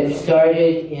 But it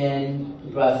started in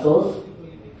Brussels.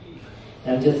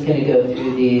 And I'm just going to go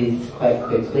through these quite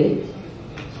quickly.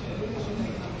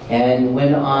 And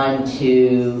went on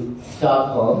to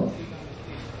Stockholm.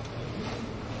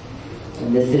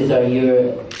 And this is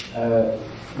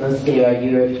mostly our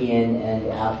European and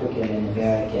African and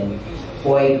American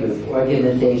boy group,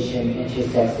 Organization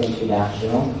Intersex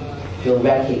International. You'll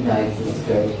recognize the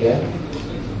skirt here.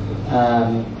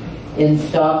 In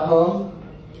Stockholm,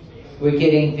 we're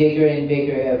getting bigger and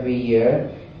bigger every year.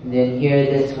 And then here,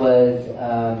 this was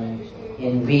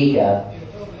in Riga,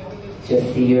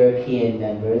 just the European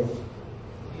members.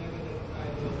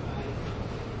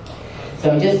 So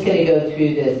I'm just going to go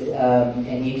through this,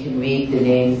 and you can read the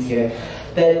names here.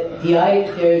 But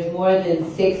there's more than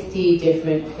 60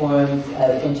 different forms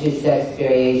of intersex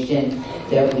variation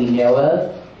that we know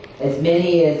of. As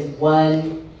many as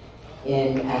 1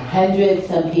 in 100,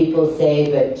 some people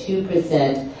say, but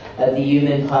 2% of the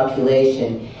human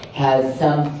population has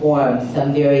some form,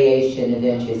 some variation of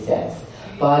intersex.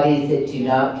 Bodies that do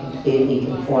not completely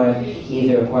conform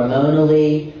either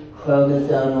hormonally,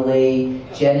 chromosomally,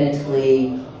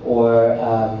 genitally, or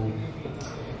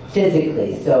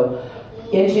physically. So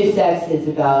intersex is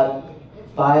about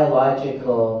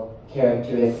biological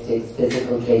characteristics,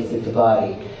 physical traits of the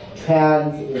body.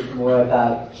 Trans is more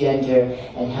about gender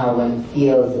and how one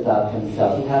feels about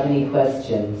himself. If you have any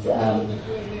questions,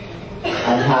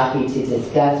 I'm happy to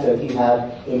discuss, or if you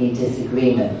have any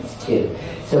disagreements too.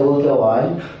 So we'll go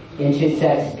on.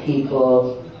 Intersex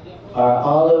people are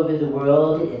all over the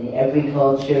world, in every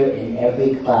culture, in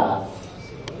every class.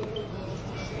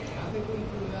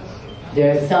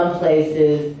 There are some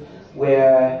places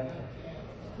where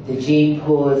the gene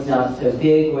pool is not so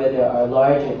big, where there are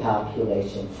larger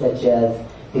populations, such as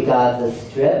the Gaza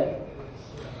Strip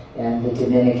and the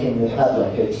Dominican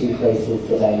Republic are 2 places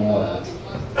that I know of.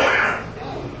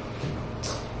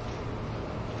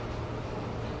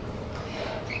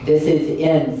 This is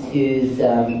Inns, who's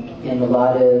in a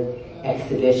lot of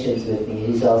exhibitions with me.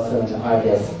 He's also an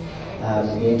artist,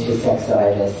 an intersex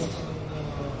artist.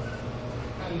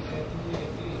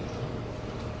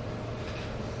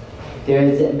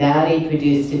 Maddie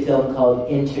produced a film called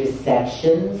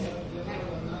Intersections.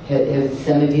 Have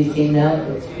some of you seen that?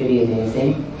 It's pretty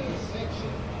amazing.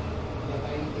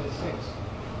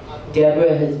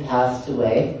 Deborah has passed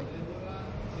away.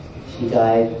 She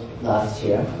died last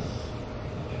year.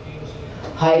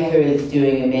 Hiker is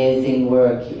doing amazing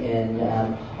work in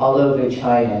all over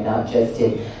China, not just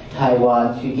in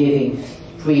Taiwan, through giving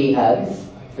free hugs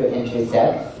for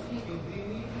intersex.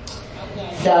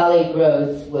 Sally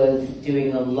Gross was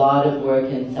doing a lot of work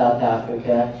in South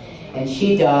Africa, and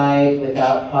she died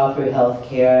without proper health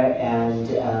care and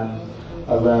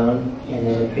alone and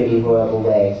in a pretty horrible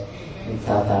way in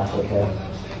South Africa.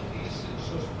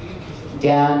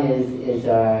 Dan is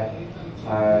our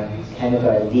kind of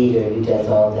our leader who does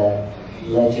all the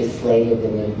legislative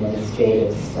and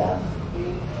administrative stuff.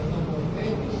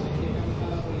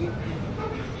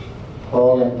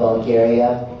 Poland,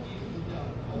 Bulgaria,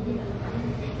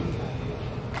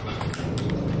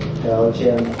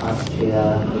 Belgium,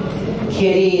 Austria.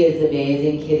 Kitty is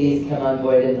amazing. Kitty's come on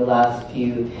board in the last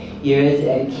few years.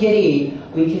 And Kitty,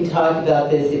 we can talk about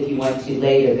this if you want to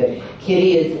later, but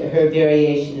Kitty her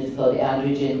variation is called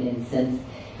androgen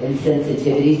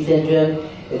insensitivity syndrome.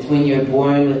 It's when you're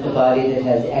born with a body that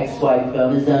has XY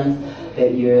chromosomes,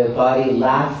 but your body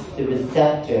lacks the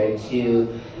receptor to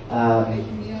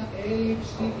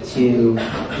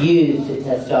use the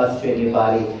testosterone your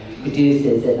body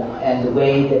produces, and the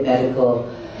way that medical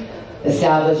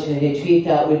establishment a treat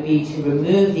that would be to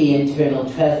remove the internal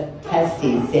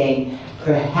testes, saying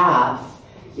perhaps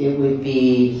it would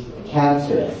be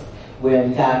cancerous, where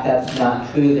in fact that's not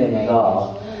proven at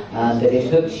all, but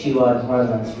it hooks you on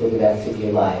hormones for the rest of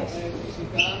your life.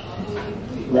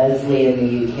 Leslie in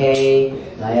the UK,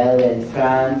 Maëlle in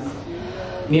France,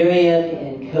 Miriam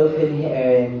in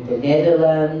Copenhagen, in the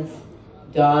Netherlands,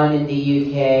 Dawn in the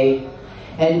UK,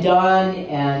 and Dawn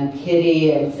and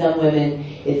Kitty and some women,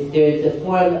 there's a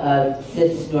form of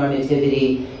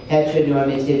cis-normativity,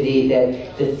 heteronormativity,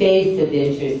 that the face of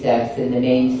intersex in the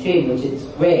mainstream, which is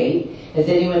great. Has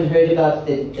anyone heard about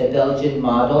the Belgian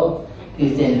model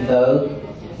who's in Vogue,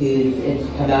 who's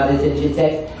come out as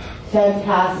intersex?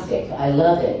 Fantastic, I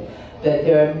love it. But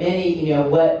there are many,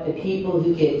 the people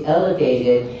who get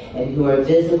elevated and who are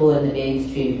visible in the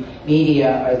mainstream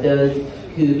media are those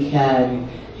who can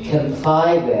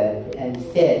comply with and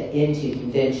fit into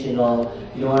conventional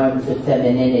norms of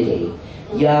femininity.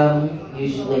 Young,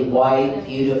 usually white,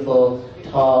 beautiful,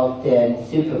 tall, thin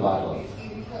supermodels.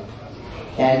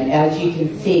 And as you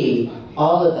can see,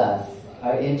 all of us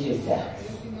are intersex.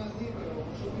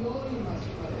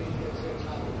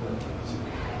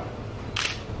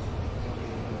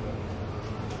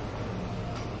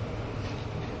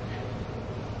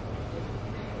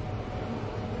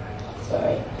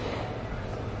 Sorry.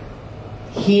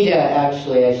 Hida,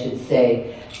 actually, I should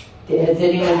say. Is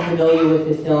anyone familiar with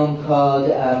the film called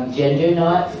Gender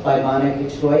Knots by Monica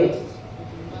Troit?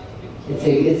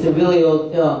 It's a really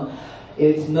old film.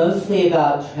 It's mostly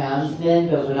about trans men,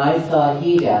 but when I saw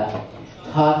Hida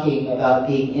talking about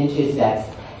being intersex,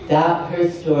 her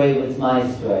story was my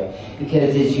story.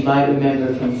 Because as you might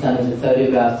remember from some of the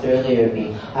photographs earlier of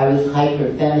me, I was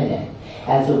hyper-feminine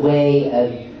as a way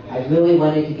of, I really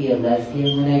wanted to be a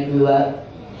lesbian when I grew up,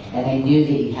 and I knew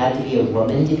that you had to be a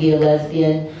woman to be a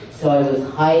lesbian, so I was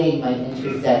hiding my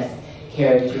intersex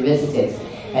characteristics.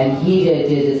 And Hida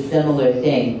did a similar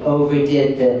thing,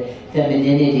 overdid the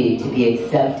femininity to be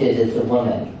accepted as a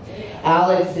woman.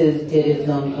 Alex did a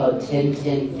film called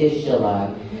Tintin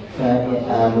Fischelon,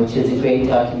 which is a great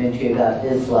documentary about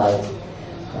his life.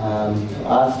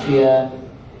 Austria.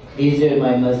 These are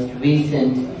my most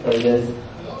recent photos.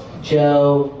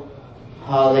 Joe,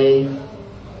 Holly,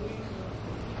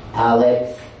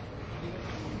 Alex.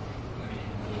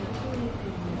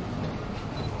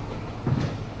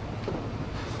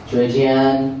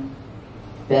 Georgianne,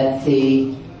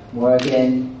 Betsy,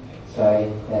 Morgan, sorry,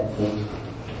 Betsy,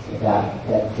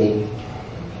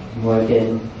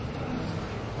 Morgan,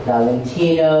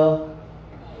 Valentino,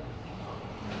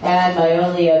 and my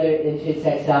only other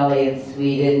intersex ally in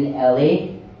Sweden,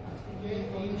 Ellie.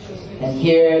 And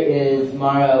here is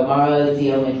Maro. Maro is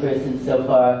the only person so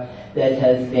far that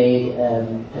has made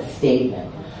a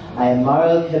statement. I am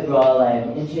Maro Cabral, I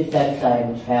am intersex, I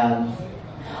am trans.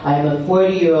 I am a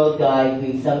 40-year-old guy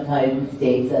who sometimes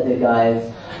dates other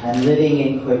guys. I'm living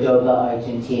in Cordoba,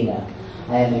 Argentina.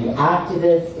 I am an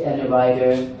activist and a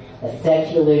writer, a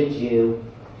secular Jew,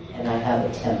 and I have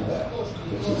a temper,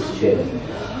 which is true.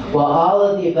 While all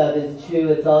of the above is true,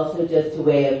 it's also just a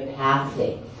way of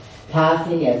passing.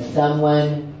 Passing as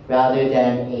someone rather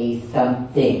than a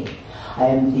something. I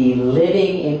am the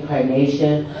living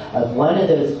incarnation of one of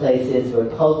those places where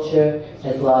culture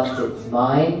has lost its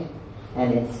mind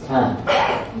and its tongue.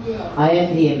 I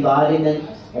am the embodiment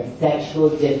of sexual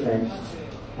difference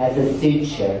as a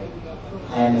suture.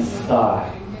 I am a scar.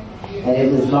 And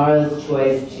it was Maro's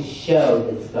choice to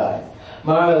show the scars.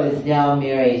 Maro is now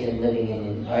married and living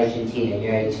in Argentina,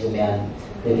 married to a man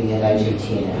living in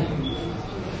Argentina.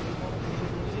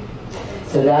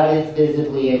 So that is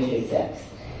visibly intersex.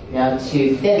 Now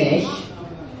to finish,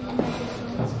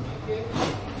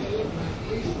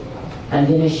 I'm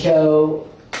going to show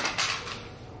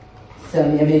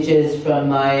some images from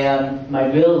my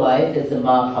real life as a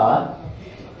Mapa.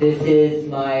 This is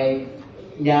my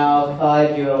now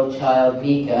 5-year-old child,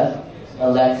 Mika,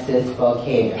 Alexis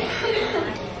Volcano.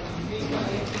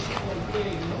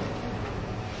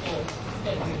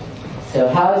 So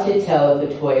how to tell if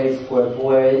a toy is for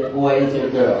boys or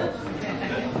girls?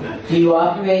 Do you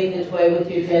operate the toy with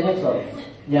your genitals?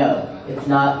 No, it's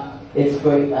not. It's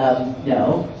for,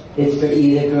 no. It's for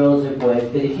either girls or boys,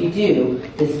 but if you do,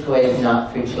 this toy is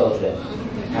not for children.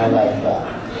 I like that.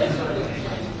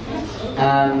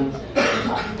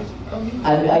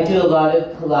 I do a lot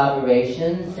of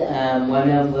collaborations. One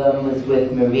of them was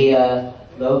with Maria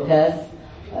Lopez,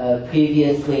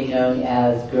 previously known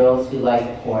as Girls Who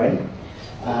Like Porn,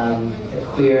 a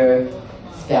queer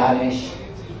Spanish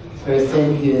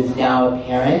person who is now a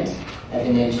parent of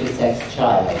an intersex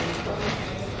child.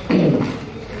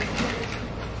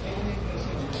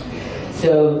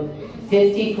 So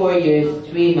 54 years,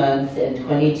 3 months, and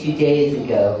 22 days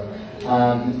ago,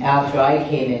 after I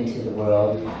came into the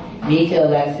world, Mika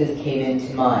Alexis came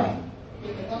into mine.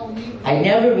 I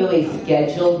never really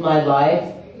scheduled my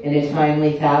life in a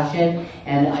timely fashion,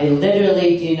 and I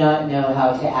literally do not know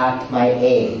how to act my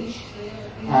age,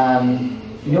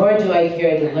 nor do I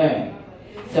care to learn.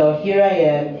 So here I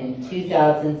am in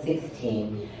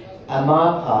 2016, a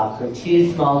Mapa for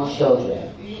 2 small children,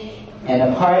 and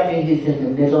a partner who's in the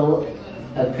middle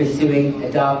of pursuing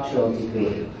a doctoral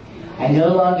degree. I no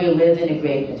longer live in a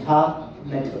great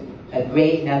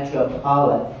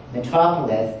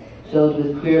metropolis filled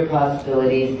with queer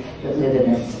possibilities, but live in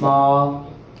a small,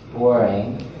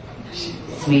 boring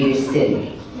Swedish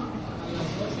city.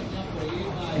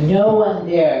 No one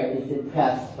there is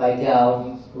impressed by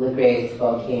LaGrace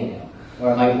Volcano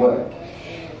or my work,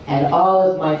 and all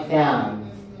of my fans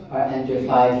are under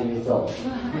 5 years old,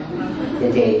 the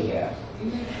daycare.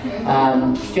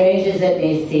 Strange as it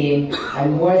may seem,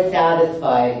 I'm more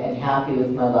satisfied and happy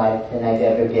with my life than I've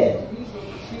ever been.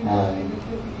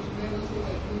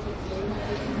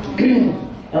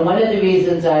 And one of the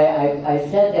reasons I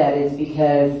said that is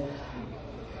because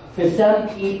for some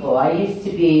people, I used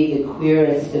to be the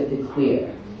queerest of the queer,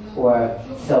 or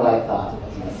so I thought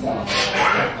of myself.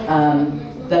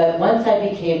 But once I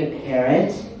became a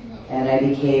parent, and I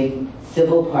became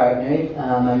civil partner,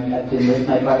 I've been with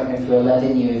my partner for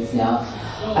 11 years now,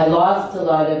 I lost a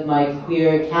lot of my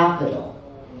queer capital.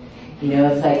 You know,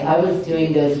 it's like I was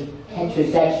doing those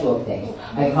heterosexual things.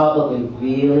 I probably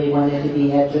really wanted to be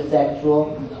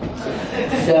heterosexual.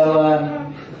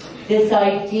 So this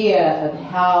idea of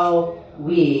how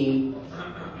we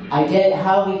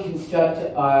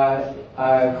construct our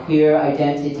queer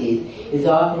identities is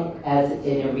often as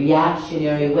in a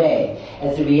reactionary way.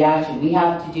 As a reaction, we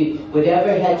have to do whatever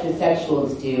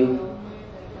heterosexuals do,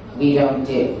 we don't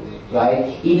do,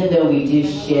 right? Even though we do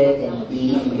shit and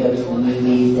eat and go to the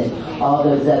movies and all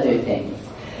those other things.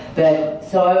 But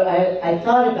so I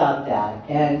thought about that,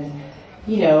 and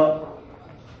you know,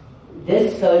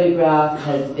 this photograph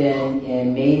has been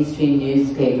in mainstream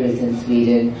newspapers in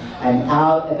Sweden. I'm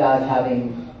out about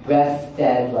having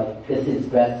breastfed, like this is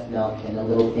breast milk, and a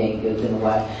little thing goes in a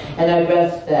while. And I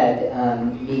breastfed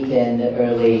Mika in the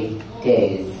early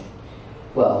days,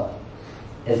 well,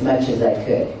 as much as I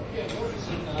could.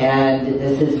 And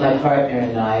this is my partner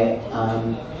and I.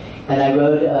 And I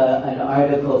wrote an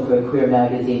article for a queer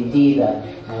magazine, Diva,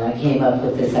 and I came up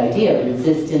with this idea,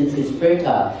 resistance is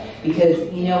fertile. Because,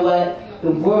 you know what,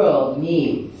 the world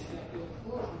needs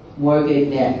more good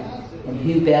men, and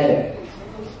who better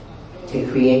to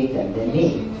create them than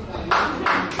me?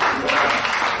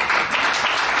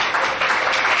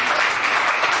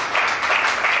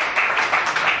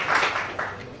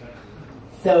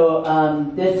 So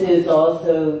this is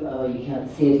also, oh, you can't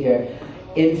see it here.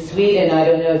 In Sweden, I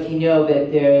don't know if you know,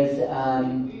 but there's,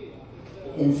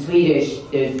 in Swedish,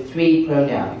 there's 3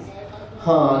 pronouns.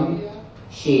 Hon,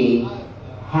 she,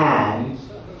 han,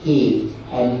 he,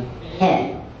 and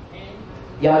hen.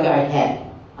 Jag är hen.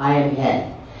 I am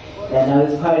hen. And I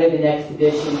was part of an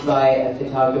exhibition by a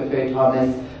photographer,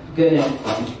 Thomas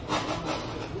Gunnarsson.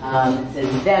 It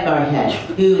says, them are hen.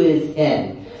 Who is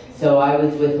hen? So I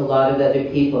was with a lot of other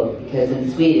people, because in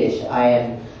Swedish,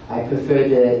 I prefer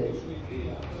the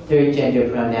 3rd gender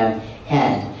pronoun,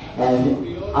 hen. And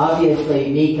obviously,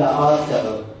 Mika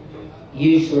also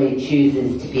usually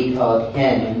chooses to be called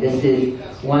hen. And this is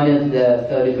one of the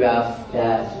photographs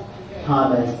that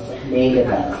Thomas made of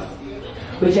us,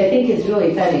 which I think is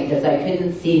really funny, because I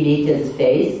couldn't see Mika's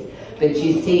face, but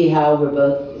you see how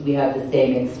we have the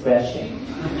same expression.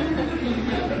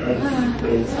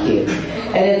 It's cute.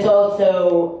 And it's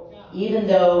also, even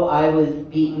though I was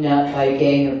beaten up by a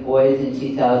gang of boys in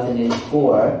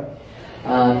 2004,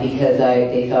 because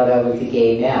they thought I was a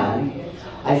gay man,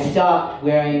 I stopped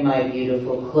wearing my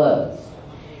beautiful clothes.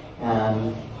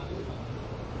 And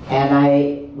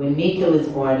when Mika was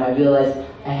born, I realized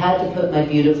I had to put my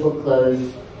beautiful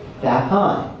clothes back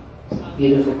on.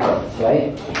 Beautiful clothes,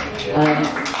 right?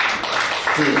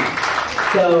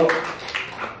 So,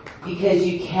 because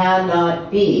you cannot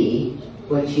be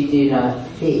what you do not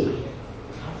see.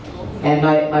 And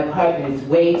my partner is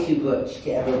way too butch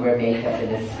to ever wear makeup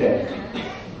and a skirt.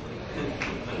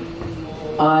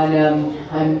 I'm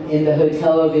in the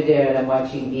hotel over there and I'm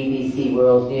watching BBC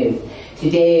World News.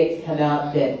 Today it's come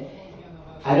out that,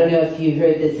 I don't know if you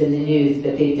heard this in the news,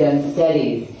 but they've done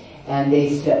studies, and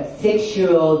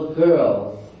 6-year-old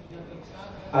girls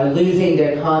are losing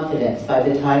their confidence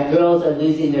girls are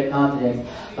losing their confidence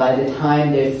by the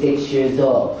time they're 6 years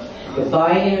old. The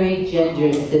binary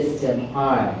gender system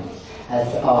harms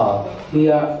us all.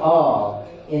 We are all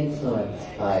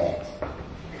influenced by it.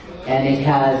 And it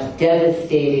has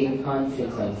devastating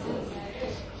consequences.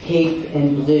 Pink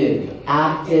and blue,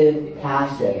 active,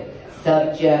 passive,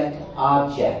 subject,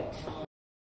 object.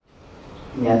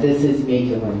 Now this is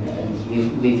Mika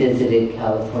when we visited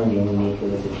California when Mika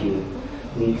was a few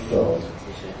weeks old.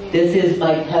 This is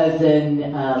my cousin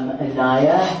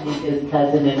Anaya, Mika's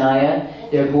cousin Anaya.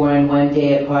 They're born one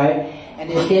day apart. And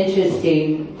it's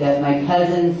interesting that my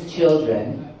cousin's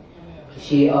children,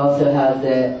 she also has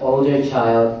an older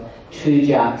child, True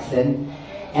Jackson,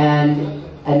 and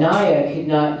Anaya could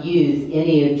not use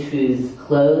any of True's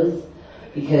clothes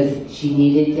because she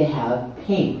needed to have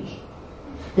pink.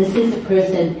 This is a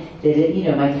person that, you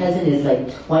know, my cousin is like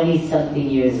 20-something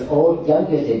years old,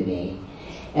 younger than me,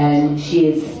 and she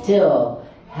is still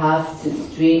has to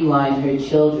streamline her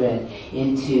children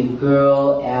into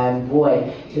girl and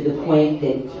boy to the point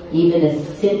that even a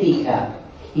sippy cup,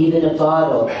 even a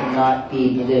bottle cannot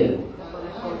be blue.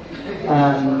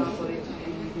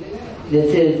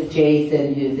 This is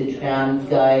Jason, who's a trans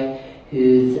guy,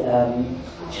 whose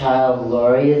child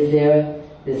Lori is there.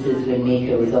 This is when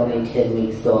Mika was only 10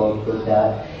 weeks old with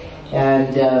that.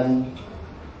 And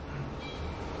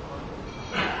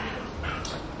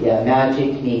yeah,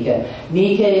 magic Mika.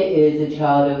 Mika is a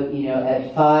child who, you know,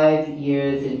 at 5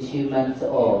 years and 2 months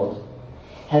old,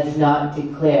 has not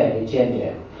declared a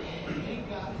gender.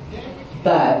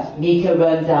 But Mika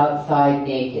runs outside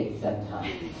naked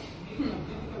sometimes.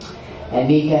 And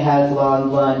Mika has long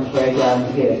blonde hair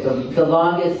down here, the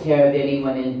longest hair of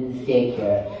anyone in his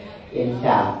daycare, in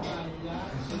fact.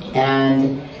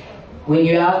 And when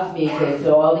you ask Mika,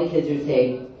 so all the kids are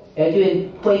saying, "Är du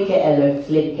en pojke eller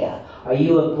flicka?" Are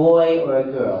you a boy or a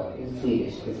girl? In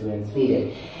Swedish, because we're in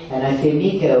Sweden. And I say,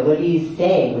 Mika, what do you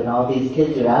say when all these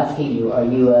kids are asking you, are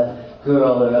you a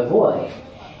girl or a boy?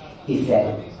 He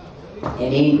said,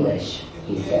 in English,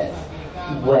 he says,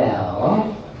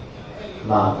 well,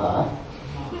 Mapa,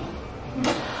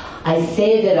 I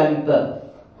say that I'm both,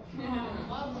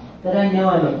 but I know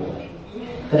I'm a boy.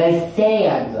 But I say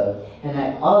I'm both, and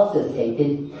I also say,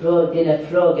 dina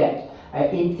fråga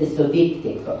är inte så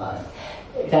viktig för us.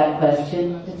 That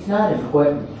question, it's not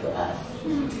important for us.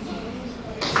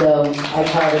 So I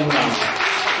call him that.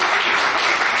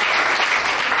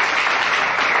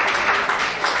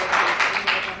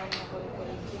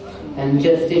 And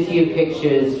just a few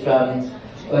pictures from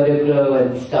Örebro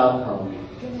and Stockholm.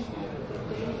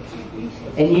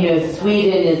 And you know,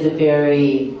 Sweden is a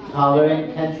very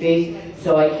tolerant country,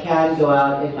 so I can go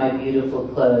out in my beautiful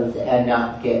clothes and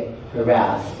not get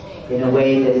harassed in a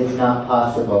way that is not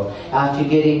possible. After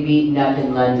getting beaten up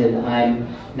in London, I'm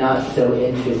not so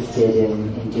interested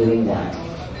in doing that.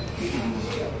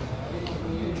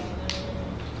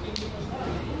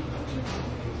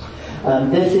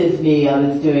 This is me. I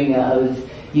was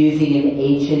using an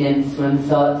H&M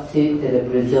swimsuit that a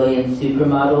Brazilian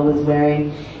supermodel was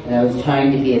wearing, and I was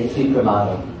trying to be a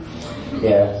supermodel.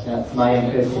 There, that's my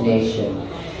impersonation.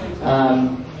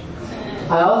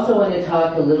 I also want to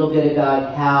talk a little bit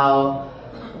about how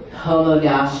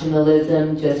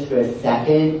homo-nationalism, just for a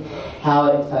second, how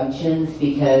it functions,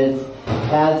 because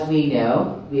as we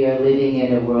know, we are living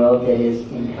in a world that is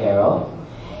in peril,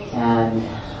 and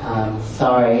I'm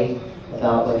sorry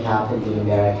about what happened in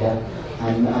America.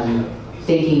 I'm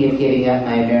thinking of giving up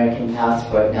my American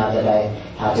passport now that I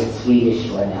have a Swedish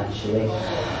one, actually.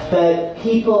 But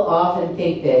people often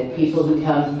think that people who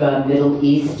come from Middle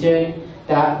Eastern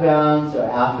backgrounds or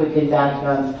African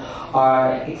backgrounds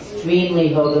are extremely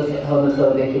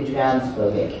homophobic and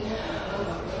transphobic.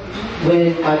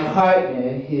 When my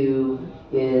partner, who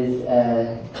is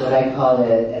what I call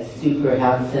a super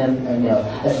handsome, or no,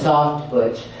 a soft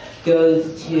butch,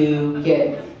 goes to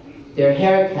get their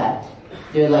hair cut,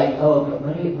 they're like, oh, but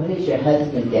what is your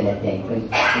husband gonna think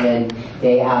when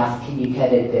they ask, can you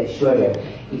cut it a bit shorter?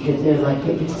 Because they're like,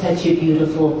 you're such a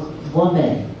beautiful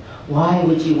woman. Why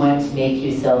would you want to make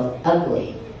yourself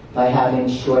ugly by having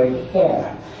short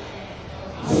hair?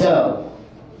 So,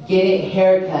 getting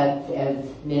haircuts, as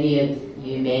many of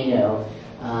you may know,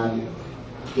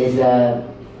 is a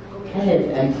kind of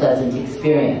unpleasant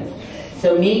experience.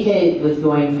 So Mika was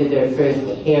going for their first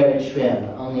hair trim,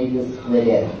 only the split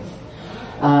ends.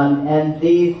 And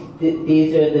these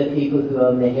are the people who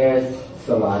own the hair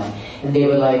salon. And they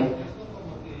were like,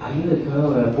 are you a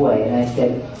girl or a boy? And I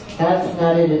said, that's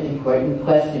not an important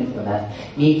question from us.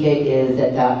 Mika is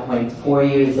at that point 4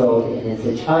 years old and is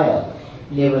a child.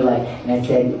 And they were like, and I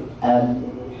said,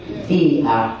 we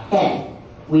are hen.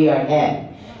 We are hen.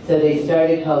 So they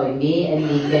started calling me and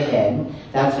Mika hen.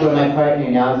 That's where my partner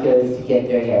now goes to get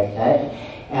their hair cut.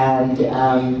 And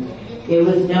it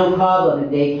was no problem,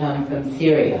 and they come from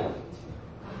Syria.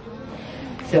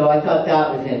 So I thought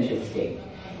that was interesting.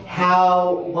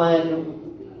 How one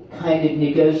kind of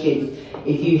negotiates.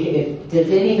 Does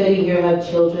anybody here have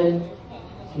children?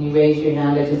 Can you raise your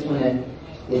hand? I just want to.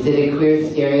 Is it a queer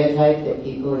stereotype that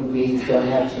people in Greece don't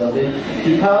have children?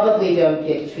 You probably don't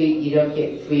get you don't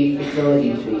get free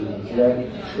fertility treatment.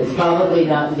 It's probably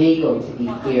not legal to be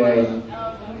queer and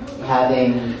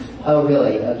having. Oh,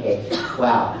 really? Okay.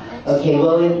 Wow. Okay.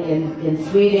 Well, in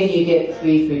Sweden, you get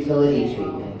free fertility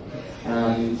treatment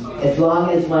as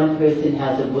long as one person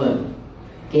has a womb.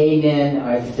 Gay men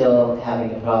are still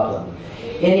having a problem.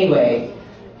 Anyway,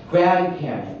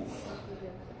 grandparents.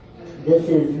 This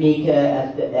is Mika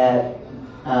at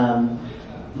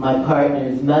my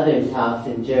partner's mother's house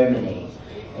in Germany.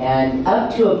 And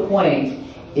up to a point,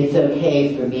 it's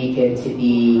okay for Mika to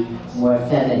be more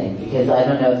feminine, because I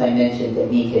don't know if I mentioned that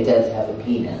Mika does have a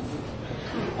penis.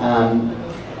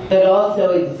 But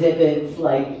also exhibits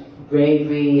like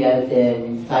bravery, as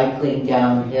in cycling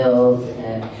down hills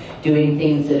and doing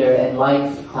things that are, and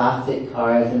likes classic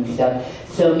cars and stuff.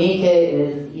 So Mika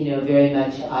is, very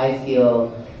much, I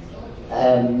feel,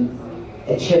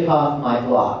 a chip off my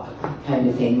block kind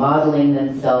of thing, modeling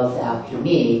themselves after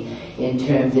me in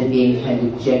terms of being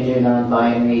kind of gender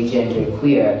non-binary, gender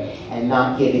queer, and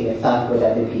not giving a fuck what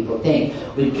other people think.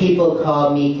 When people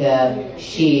call Mika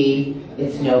she,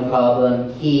 it's no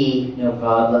problem. He, no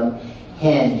problem.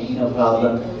 Hen, no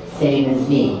problem. Same as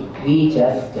me. We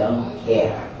just don't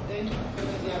care.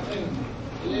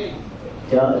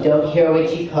 Don't care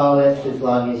what you call us as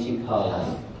long as you call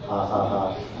us. Ha ha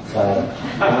ha. Sorry.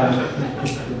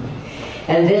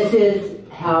 And this is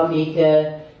how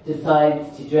Mika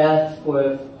decides to dress for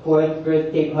a 4th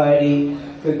birthday party,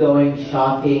 for going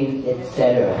shopping,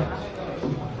 etc.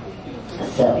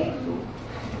 So,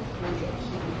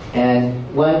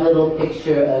 and one little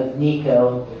picture of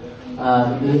Nico,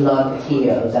 we love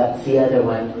Tio, that's the other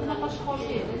one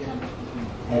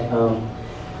at home.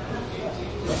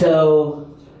 So,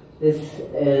 this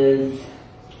is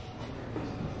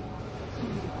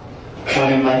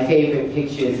one of my favorite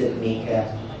pictures of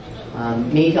Mika.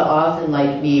 Mika often,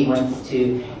 like me, wants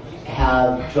to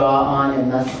draw on a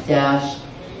mustache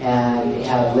and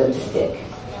have lipstick.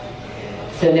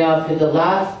 So now for the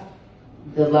last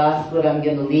what I'm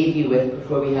going to leave you with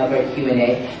before we have our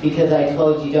Q&A, because I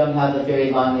told you don't have a very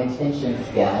long attention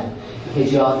span,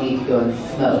 because you all need to go and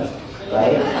smoke,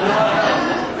 right?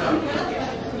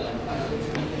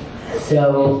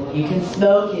 So you can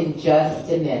smoke in just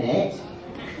a minute.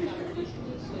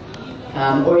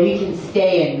 Or you can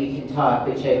stay and we can talk,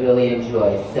 which I really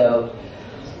enjoy. So,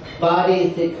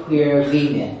 Bodies That Queer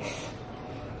remix.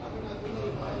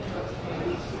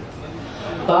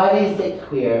 Bodies that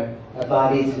queer are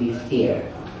bodies we fear.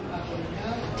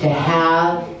 To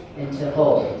have and to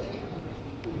hold.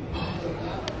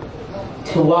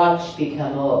 To watch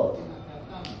become old.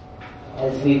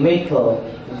 As we wrinkle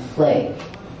and flake,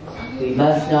 we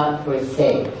must not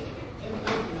forsake.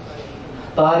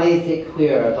 Bodies that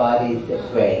queer are bodies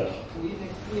that break.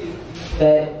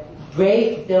 But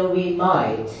break though we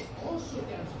might,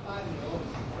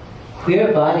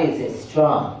 queer bodies are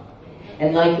strong.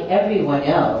 And like everyone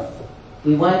else,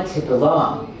 we want to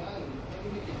belong.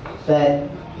 But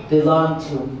belong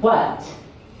to what?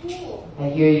 I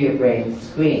hear your brain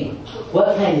scream.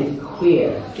 What kind of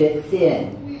queer fits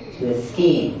in to a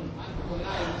scheme?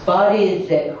 Bodies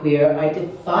that queer are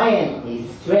defiantly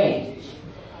strange.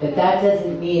 But that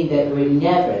doesn't mean that we're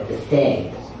never the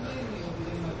same.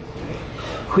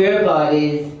 Queer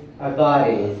bodies are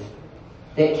bodies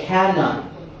that cannot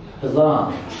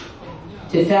belong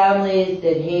to families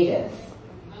that hate us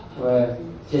or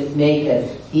just make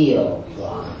us feel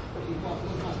wrong.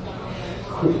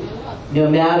 No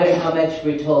matter how much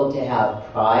we're told to have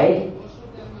pride,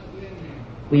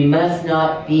 we must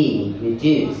not be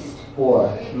reduced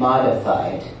or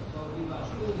modified.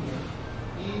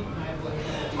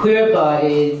 Queer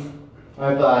bodies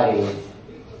are bodies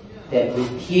that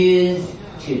refuse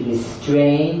to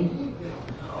restrain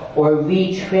or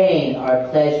retrain our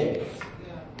pleasures,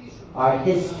 our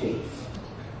histories,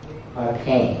 our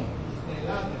pain.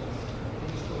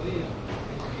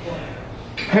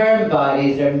 Perm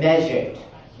bodies are measured.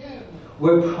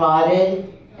 We're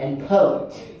prodded and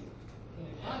poked.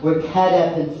 We're cut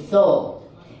up and sold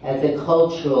as a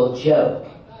cultural joke.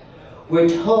 We're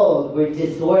told we're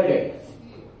disorders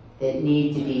that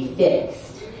need to be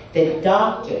fixed, that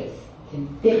doctors can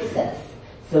fix us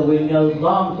so we're no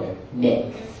longer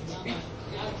mixed.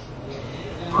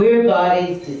 Queer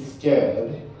bodies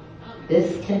disturbed,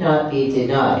 this cannot be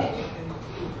denied.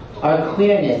 Our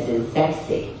queerness is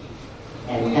sexy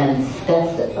and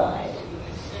unspecified.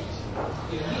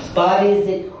 Bodies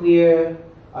at queer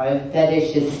are a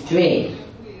fetishist dream.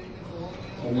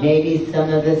 And maybe some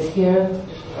of us here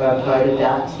are a part of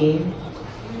that team.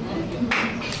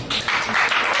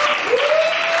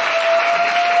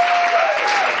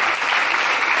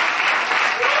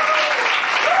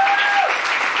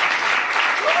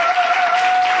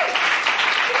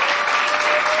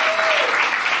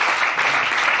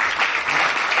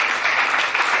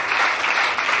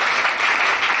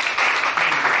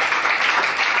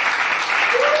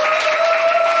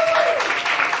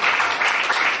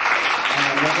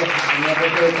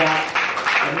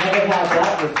 I've never had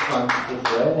that response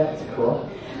before. That's cool.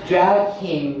 Drag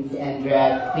kings and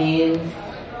drag queens,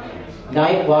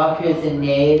 night walkers and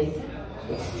knaves,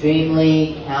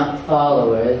 extremely camp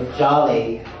followers,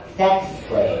 jolly sex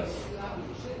slaves.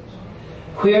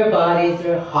 Queer bodies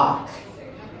are hot.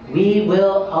 We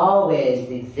will always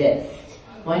exist.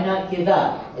 Why not give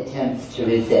up attempts to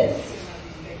resist?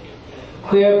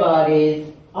 Queer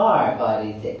bodies are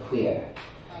bodies at queer.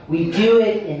 We do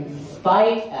it in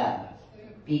spite of,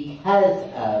 because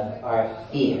of our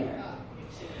fear.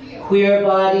 Queer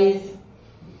bodies,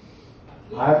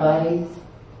 our bodies,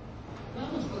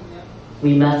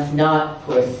 we must not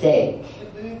forsake.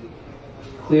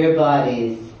 Queer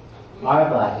bodies, our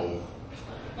bodies,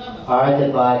 are the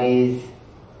bodies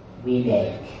we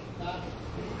make.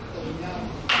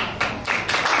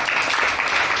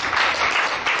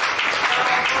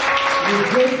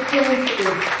 Resistance is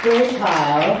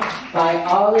fertile.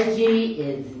 Biology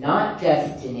is not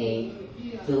destiny.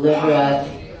 Deliver us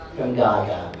from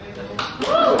Gaga.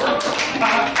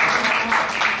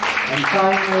 And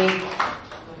finally,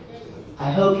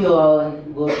 I hope you all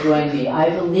will join me. I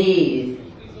believe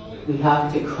we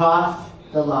have to cross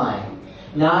the line,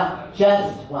 not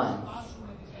just once,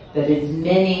 but as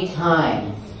many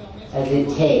times as it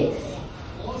takes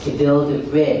to build a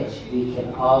bridge we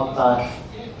can all cross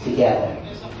together.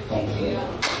 Thank you.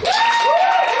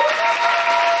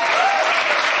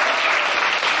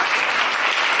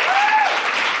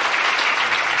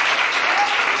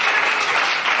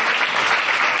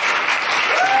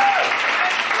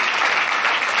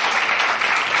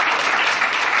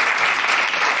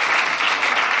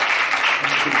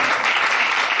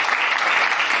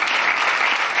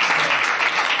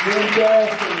 You're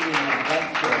embarrassing me now.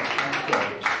 That's good. That's good.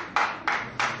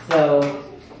 So,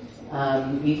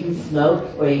 you can smoke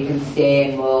or you can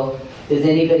stay and does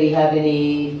anybody have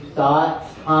any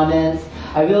thoughts, comments?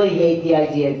 I really hate the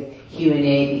idea of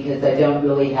Q&A because I don't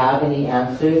really have any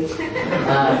answers.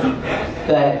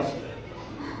 But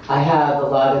I have a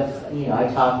lot of, I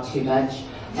talk too much.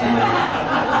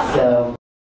 So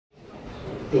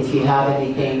if you have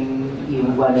anything you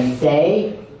want to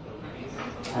say,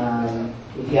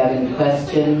 if you have any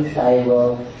questions, I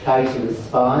will try to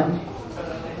respond.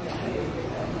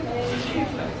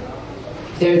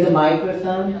 There's a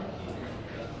microphone.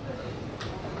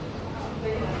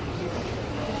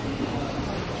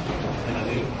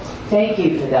 Thank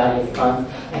you for that response.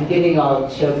 I'm getting all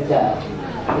choked up.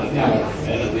 It's nice.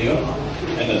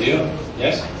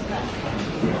 Yes?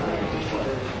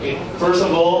 First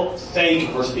of all, thank you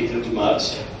for speaking too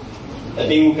much. I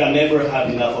think we can never have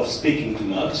enough of speaking too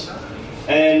much.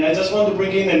 And I just want to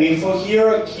bring in an info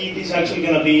here. Kitty is actually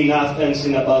going to be in Athens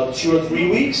in about 2 or 3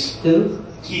 weeks. Who?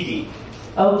 Kitty.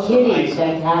 Oh, Kitty,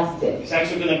 fantastic. He's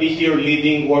actually going to be here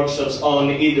leading workshops on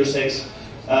intersex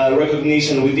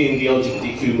recognition within the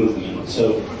LGBTQ movement.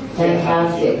 So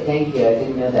fantastic, thank you. I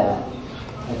didn't know that.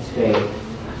 That's great.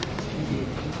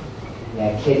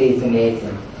 Yeah, Kitty's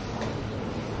amazing.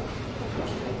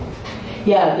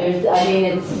 Yeah, it's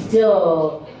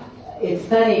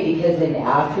funny because in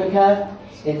Africa,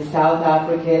 in South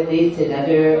Africa at least, in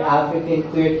other African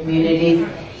queer communities,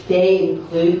 they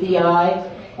include the I.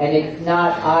 And it's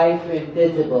not I for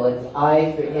invisible, it's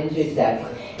I for intersex.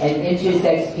 And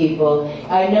intersex people,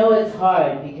 I know it's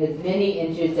hard because many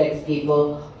intersex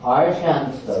people are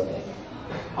transphobic,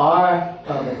 are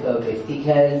homophobic,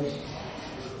 because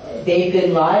they've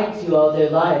been lied to all their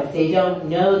lives. They don't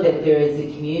know that there is a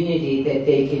community that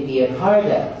they can be a part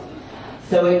of.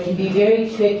 So it can be very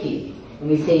tricky. And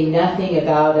we say nothing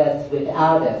about us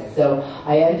without us. So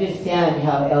I understand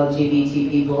how LGBT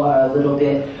people are a little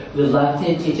bit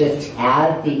reluctant to just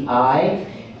add the I,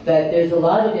 but there's a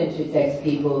lot of intersex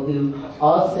people who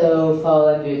also fall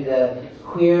under the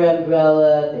queer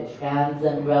umbrella, the trans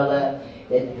umbrella,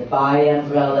 the bi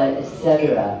umbrella,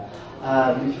 etc.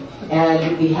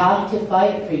 And we have to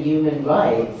fight for human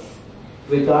rights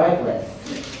regardless,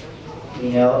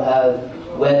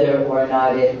 of whether or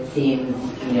not it seems,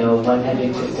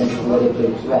 100%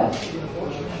 politically correct.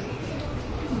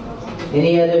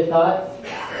 Any other thoughts?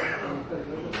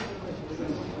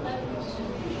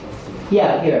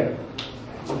 Yeah, here.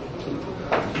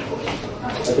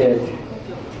 Oh, there's.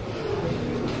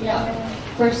 Yeah.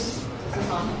 First,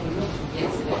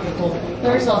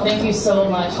 First of all, thank you so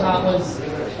much.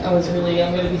 I was really,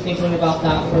 I'm going to be thinking about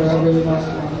that for a really long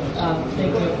time.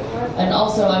 Thank you. And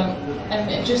also, I'm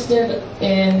interested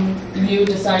in you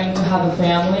deciding to have a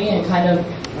family and kind of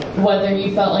whether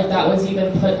you felt like that was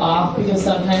even put off, because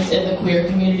sometimes in the queer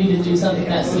community to do something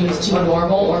that seems too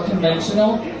normal or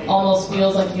conventional almost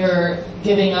feels like you're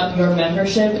giving up your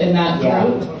membership in that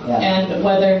group. Yeah. And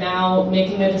whether now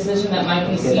making a decision that might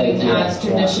be seen as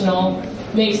traditional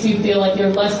makes you feel like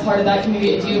you're less part of that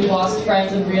community if you've lost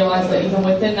friends and realize that even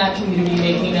within that community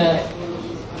making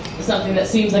something that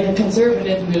seems like a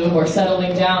conservative move or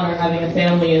settling down or having a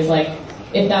family is like,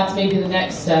 if that's maybe the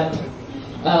next step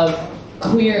of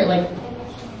queer, like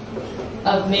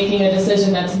of making a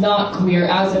decision that's not queer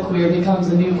as a queer becomes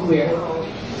a new queer.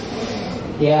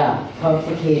 Yeah,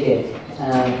 complicated.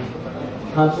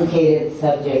 Complicated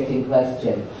subject in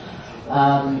question.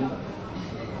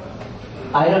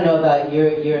 I don't know about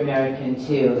you're American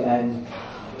too, and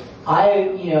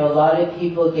a lot of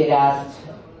people get asked,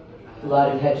 a lot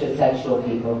of heterosexual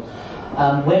people,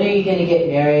 when are you going to get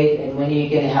married and when are you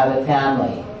going to have a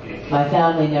family? My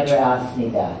family never asked me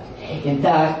that. In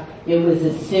fact, it was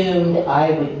assumed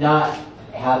I would not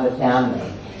have a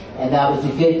family, and that was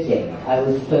a good thing. I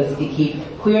was supposed to keep,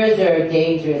 queers are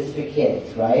dangerous for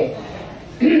kids, right?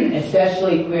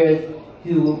 Especially queers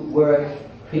who were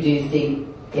producing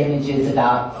images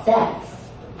about sex.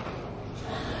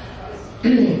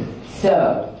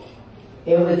 So,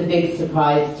 it was a big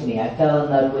surprise to me. I fell in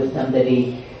love with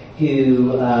somebody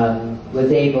who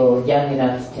was able, young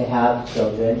enough to have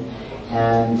children,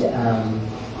 and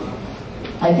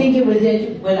I think it was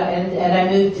and I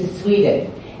moved to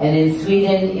Sweden. And in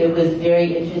Sweden, it was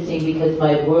very interesting because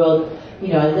my world,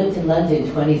 I lived in London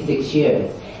 26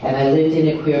 years, and I lived in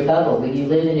a queer bubble. When you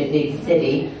live in a big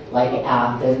city, like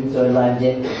Athens or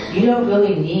London, you don't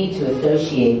really need to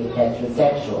associate with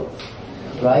heterosexuals,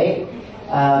 right?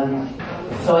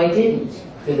 So I didn't,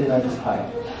 for the most part.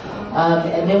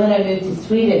 And then when I moved to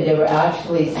Sweden, there were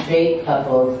actually straight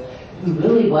couples who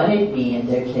really wanted me in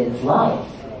their kids' life.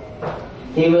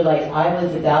 They were like, I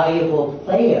was a valuable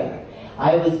player.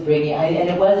 I was bringing, and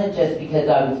it wasn't just because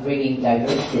I was bringing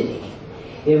diversity.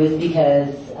 It was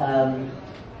because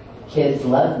kids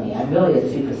love me. I'm really a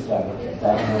superstar with kids,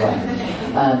 I don't know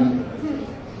why.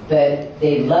 But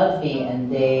they love me,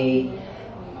 and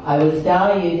I was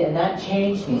valued, and that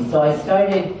changed me. So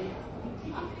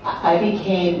I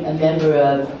became a member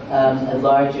of a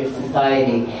larger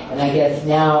society, and I guess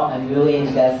now I'm really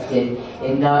invested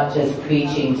in not just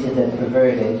preaching to the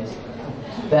perverted,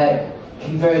 but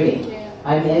converting.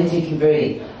 I'm into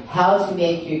converting. How to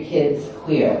make your kids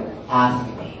queer? Ask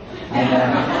me.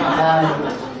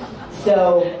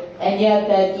 And yet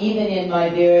that even in my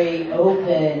very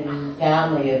open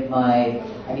family of I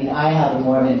have a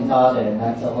Mormon father, and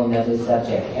that's a whole other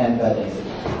subject, and brothers.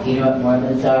 Do you know what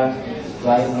Mormons are?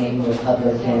 Right-wing,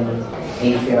 Republican,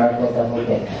 patriarchal, the whole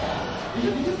thing.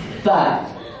 But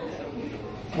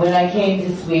when I came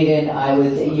to Sweden,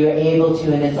 you're able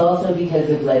to, and it's also because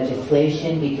of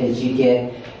legislation, because you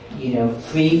get,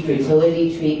 free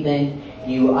fertility treatment.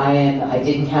 I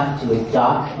didn't have to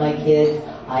adopt my kids.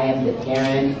 I am the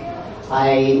parent.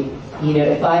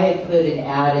 If I had put an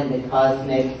ad in the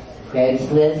Cosmic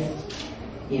Craigslist,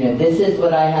 this is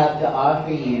what I have to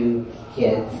offer you,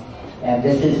 kids, and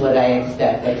this is what I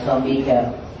expect. I tell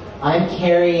Mika, I'm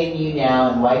carrying you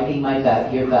now and wiping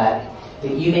your butt,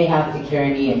 but you may have to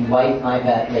carry me and wipe my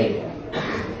butt later.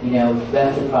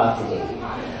 Reciprocity.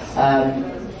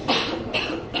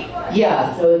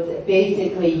 So it's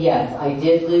basically, yes, I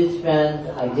did lose friends.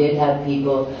 I did have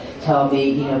people tell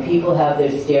me, people have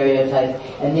their stereotypes,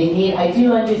 and I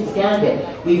do understand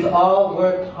it. We've all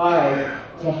worked hard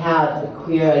to have a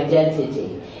queer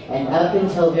identity, and up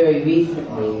until very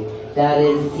recently, that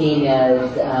is seen as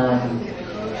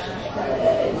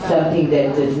something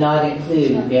that does not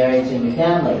include marriage and the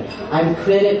family. I'm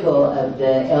critical of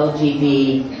the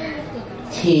LGBT,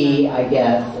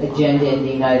 agenda in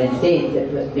the United States that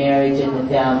put marriage and the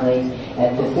family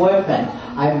at the forefront.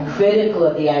 I'm critical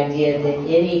of the idea that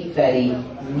anybody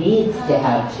needs to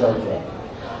have children.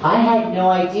 I had no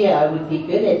idea I would be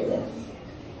good at this.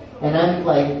 And I'm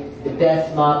like the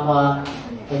best Mapa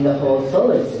in the whole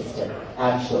solar system,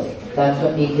 actually. That's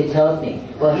what Mika tells me.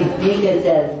 Well, Mika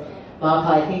says, Mapa,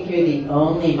 I think you're the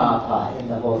only Mapa in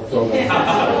the whole solar system.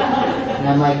 And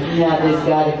I'm like, there's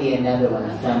got to be another one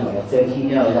somewhere. So if you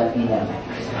know, let me know.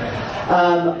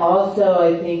 Also,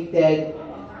 I think that,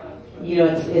 you know,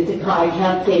 I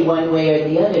can't say one way or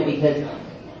the other, because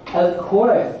of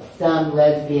course some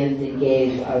lesbians and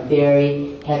gays are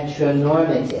very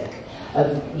heteronormative.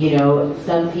 You know,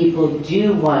 some people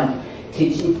do want to,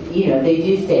 you know, they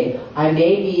do say, I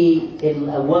may be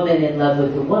a woman in love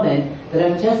with a woman, but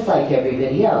I'm just like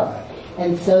everybody else.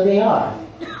 And so they are.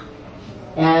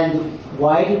 And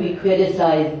why do we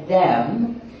criticize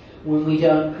them when we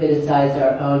don't criticize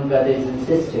our own brothers and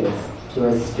sisters who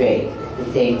are straight at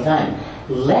the same time?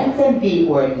 Let them be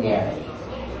ordinary.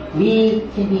 We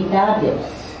can be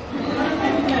fabulous.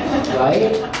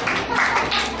 Right?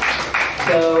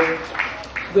 So,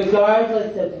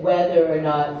 regardless of whether or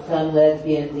not some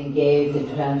lesbians and gays and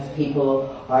trans people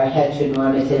are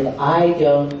heteronormative, I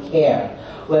don't care.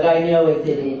 What I know is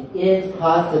that it is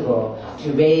possible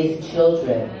to raise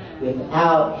children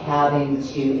without having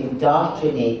to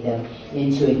indoctrinate them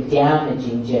into a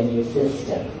damaging gender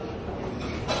system.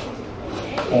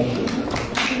 Thank you.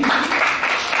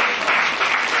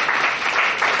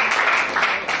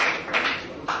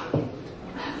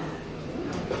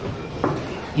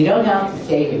 You don't have to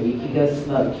stay here, you can go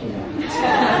smoke, you know.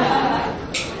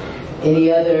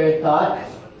 Any other thoughts?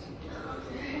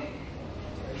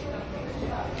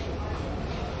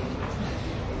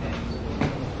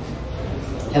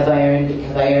 Have I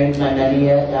earned my money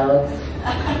yet, Alex?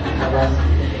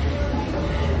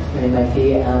 Earning my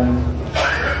fee.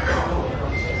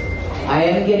 I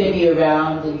am going to be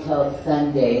around until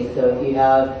Sunday, so if you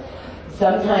have,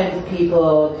 sometimes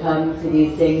people come to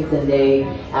these things and they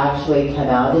actually come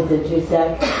out as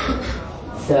intersex.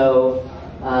 So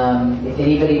if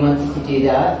anybody wants to do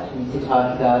that and to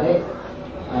talk about it,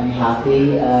 I'm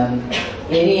happy.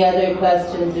 Any other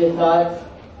questions or thoughts?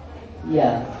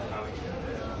 Yeah.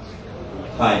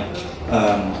 Hi.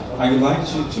 I would like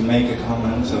to make a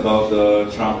comment about the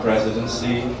Trump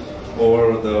presidency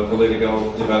or the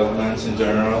political developments in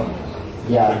general.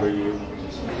 Yeah. Whatever you.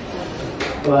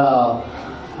 Well,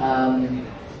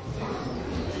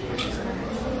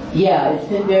 yeah, it's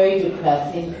been very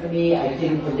depressing for me. I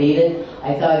didn't believe it.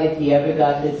 I thought if he ever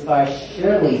got this far,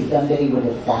 surely somebody would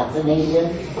assassinate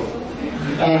him.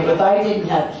 And if I didn't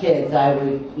have kids, I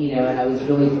would, you know, and I was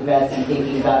really depressed and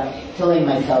thinking about killing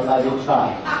myself, I would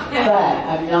try. But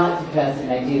I'm not depressed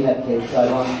and I do have kids, so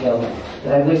I won't kill them.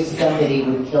 But I wish somebody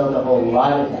would kill the whole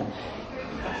lot of them.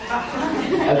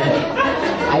 Okay.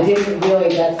 I didn't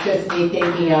really, that's just me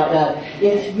thinking out loud.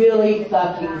 It's really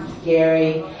fucking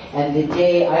scary. And the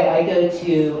day, I go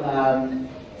to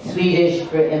Swedish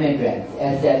for Immigrants,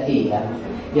 SFE.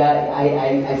 Yeah,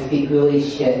 I speak really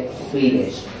shit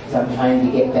Swedish, so I'm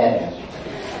trying to get better.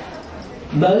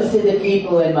 Most of the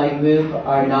people in my group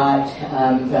are not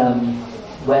from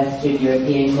Western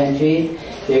European countries.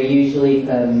 They're usually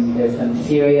they're from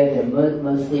Syria, they're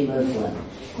mostly Muslim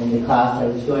in the class I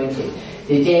was going to.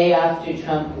 The day after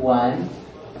Trump won,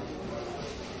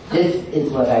 this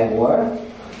is what I wore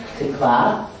to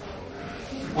class.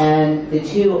 And the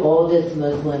two oldest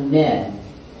Muslim men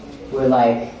were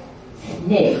like,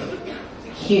 snake,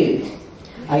 cute.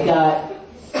 I got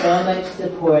so much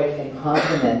support and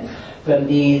compliments from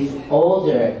these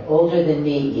older than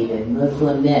me even,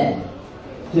 Muslim men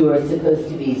who are supposed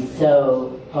to be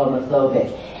so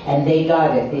homophobic. And they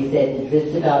got it. They said, is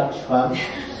this about Trump?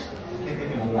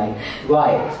 And I'm like,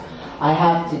 right. I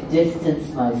have to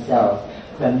distance myself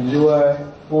from your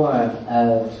form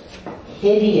of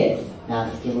hideous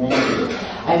masculinity.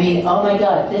 I mean, oh my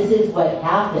God, this is what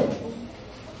happens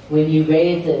when you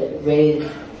raise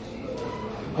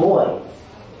boys.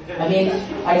 I mean,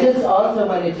 I just also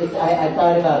want to I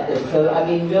thought about this. So, I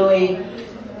mean, really,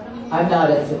 I'm not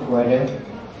a supporter.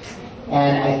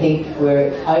 And I think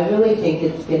I really think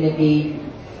it's going to be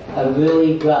a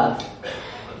really rough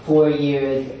 4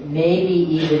 years, maybe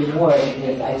even more,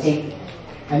 because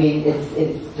I mean,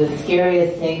 it's the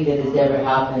scariest thing that has ever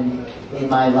happened in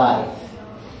my life.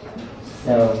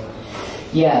 So,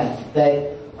 yes,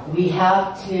 but we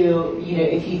have to, you know,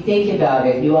 if you think about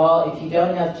it, if you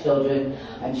don't have children,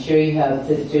 I'm sure you have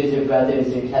sisters or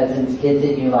brothers or cousins, kids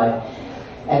in your life.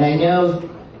 And I know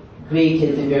Greek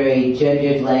is a very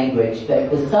gendered language,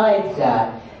 but besides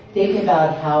that, think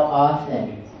about how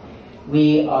often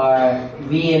we are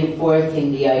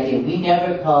reinforcing the idea. We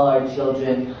never call our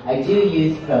children, I do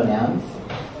use pronouns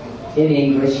in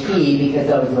English, he, because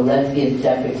I was a lesbian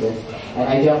separatist, and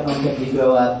I don't want them to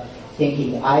grow up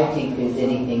thinking I think there's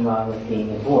anything wrong with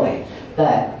being a boy.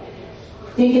 But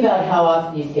think about how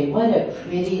often you say, what a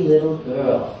pretty little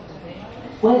girl.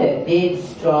 What a big,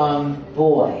 strong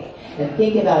boy. And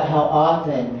think about how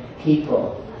often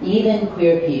people Even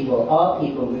queer people, all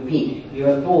people repeat,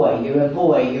 you're a boy, you're a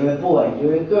boy, you're a boy,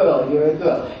 you're a girl, you're a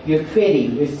girl, you're pretty,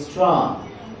 you're strong.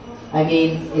 I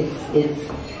mean,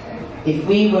 if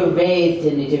we were raised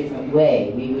in a different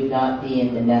way, we would not be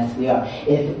in the mess we are.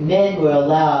 If men were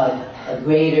allowed a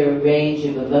greater range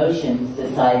of emotions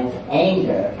besides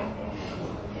anger,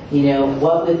 you know,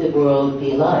 what would the world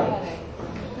be like?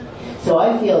 So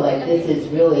I feel like this is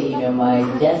really, you know, my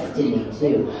destiny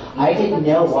too. I didn't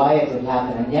know why it would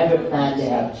happen. I never planned to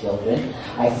have children.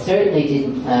 I certainly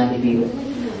didn't plan to be with,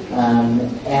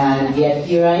 and yet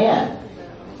here I am,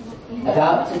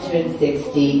 about to turn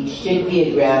 60, should be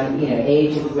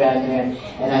age of a grandparent,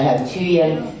 and I have 2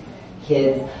 young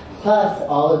kids, plus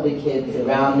all of the kids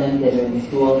around them that are in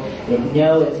school that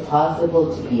know it's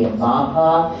possible to be a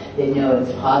Mapa, that know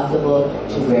it's possible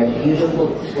to wear beautiful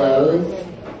clothes,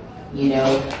 you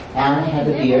know, and have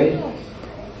a beard,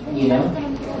 you know.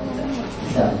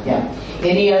 So, yeah.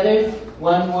 Any others?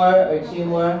 One more or 2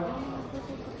 more?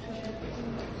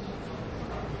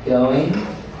 Going.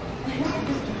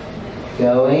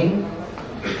 Going.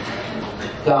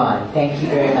 Gone. Thank you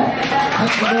very much.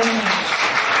 Thank you very much.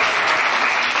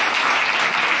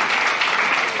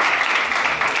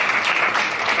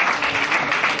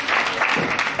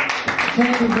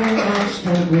 Thank you very much,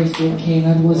 LaGrace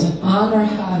Volcano. It was an honor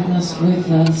having us with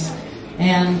us,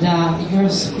 and your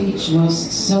speech was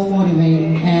so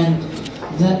motivating, and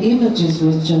the images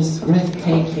was just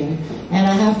breathtaking. And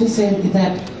I have to say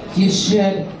that you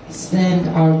should send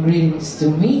our greetings to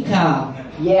Mika.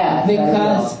 Yeah,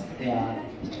 because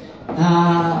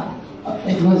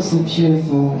it was a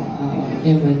beautiful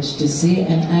image to see,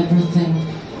 and everything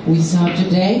we saw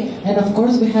today. And of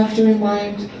course, we have to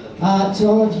remind to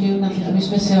all of you, να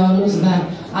θυμίσουμε σε όλους, that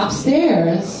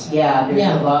upstairs, there's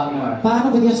a lot more. Πάνω,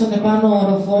 παιδιά, στον επάνω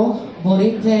όροφο,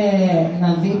 μπορείτε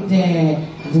να δείτε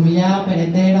δουλειά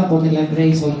περαιτέρω από τη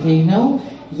LaGrace Volcano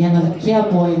και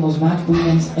από η Mosmac που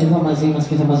είναι εδώ μαζί μας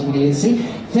και θα μας μιλήσει.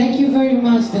 Thank you very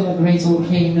much, the LaGrace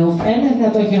Volcano. Ένα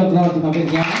δυνατό χειροκρότημα,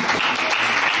 παιδιά.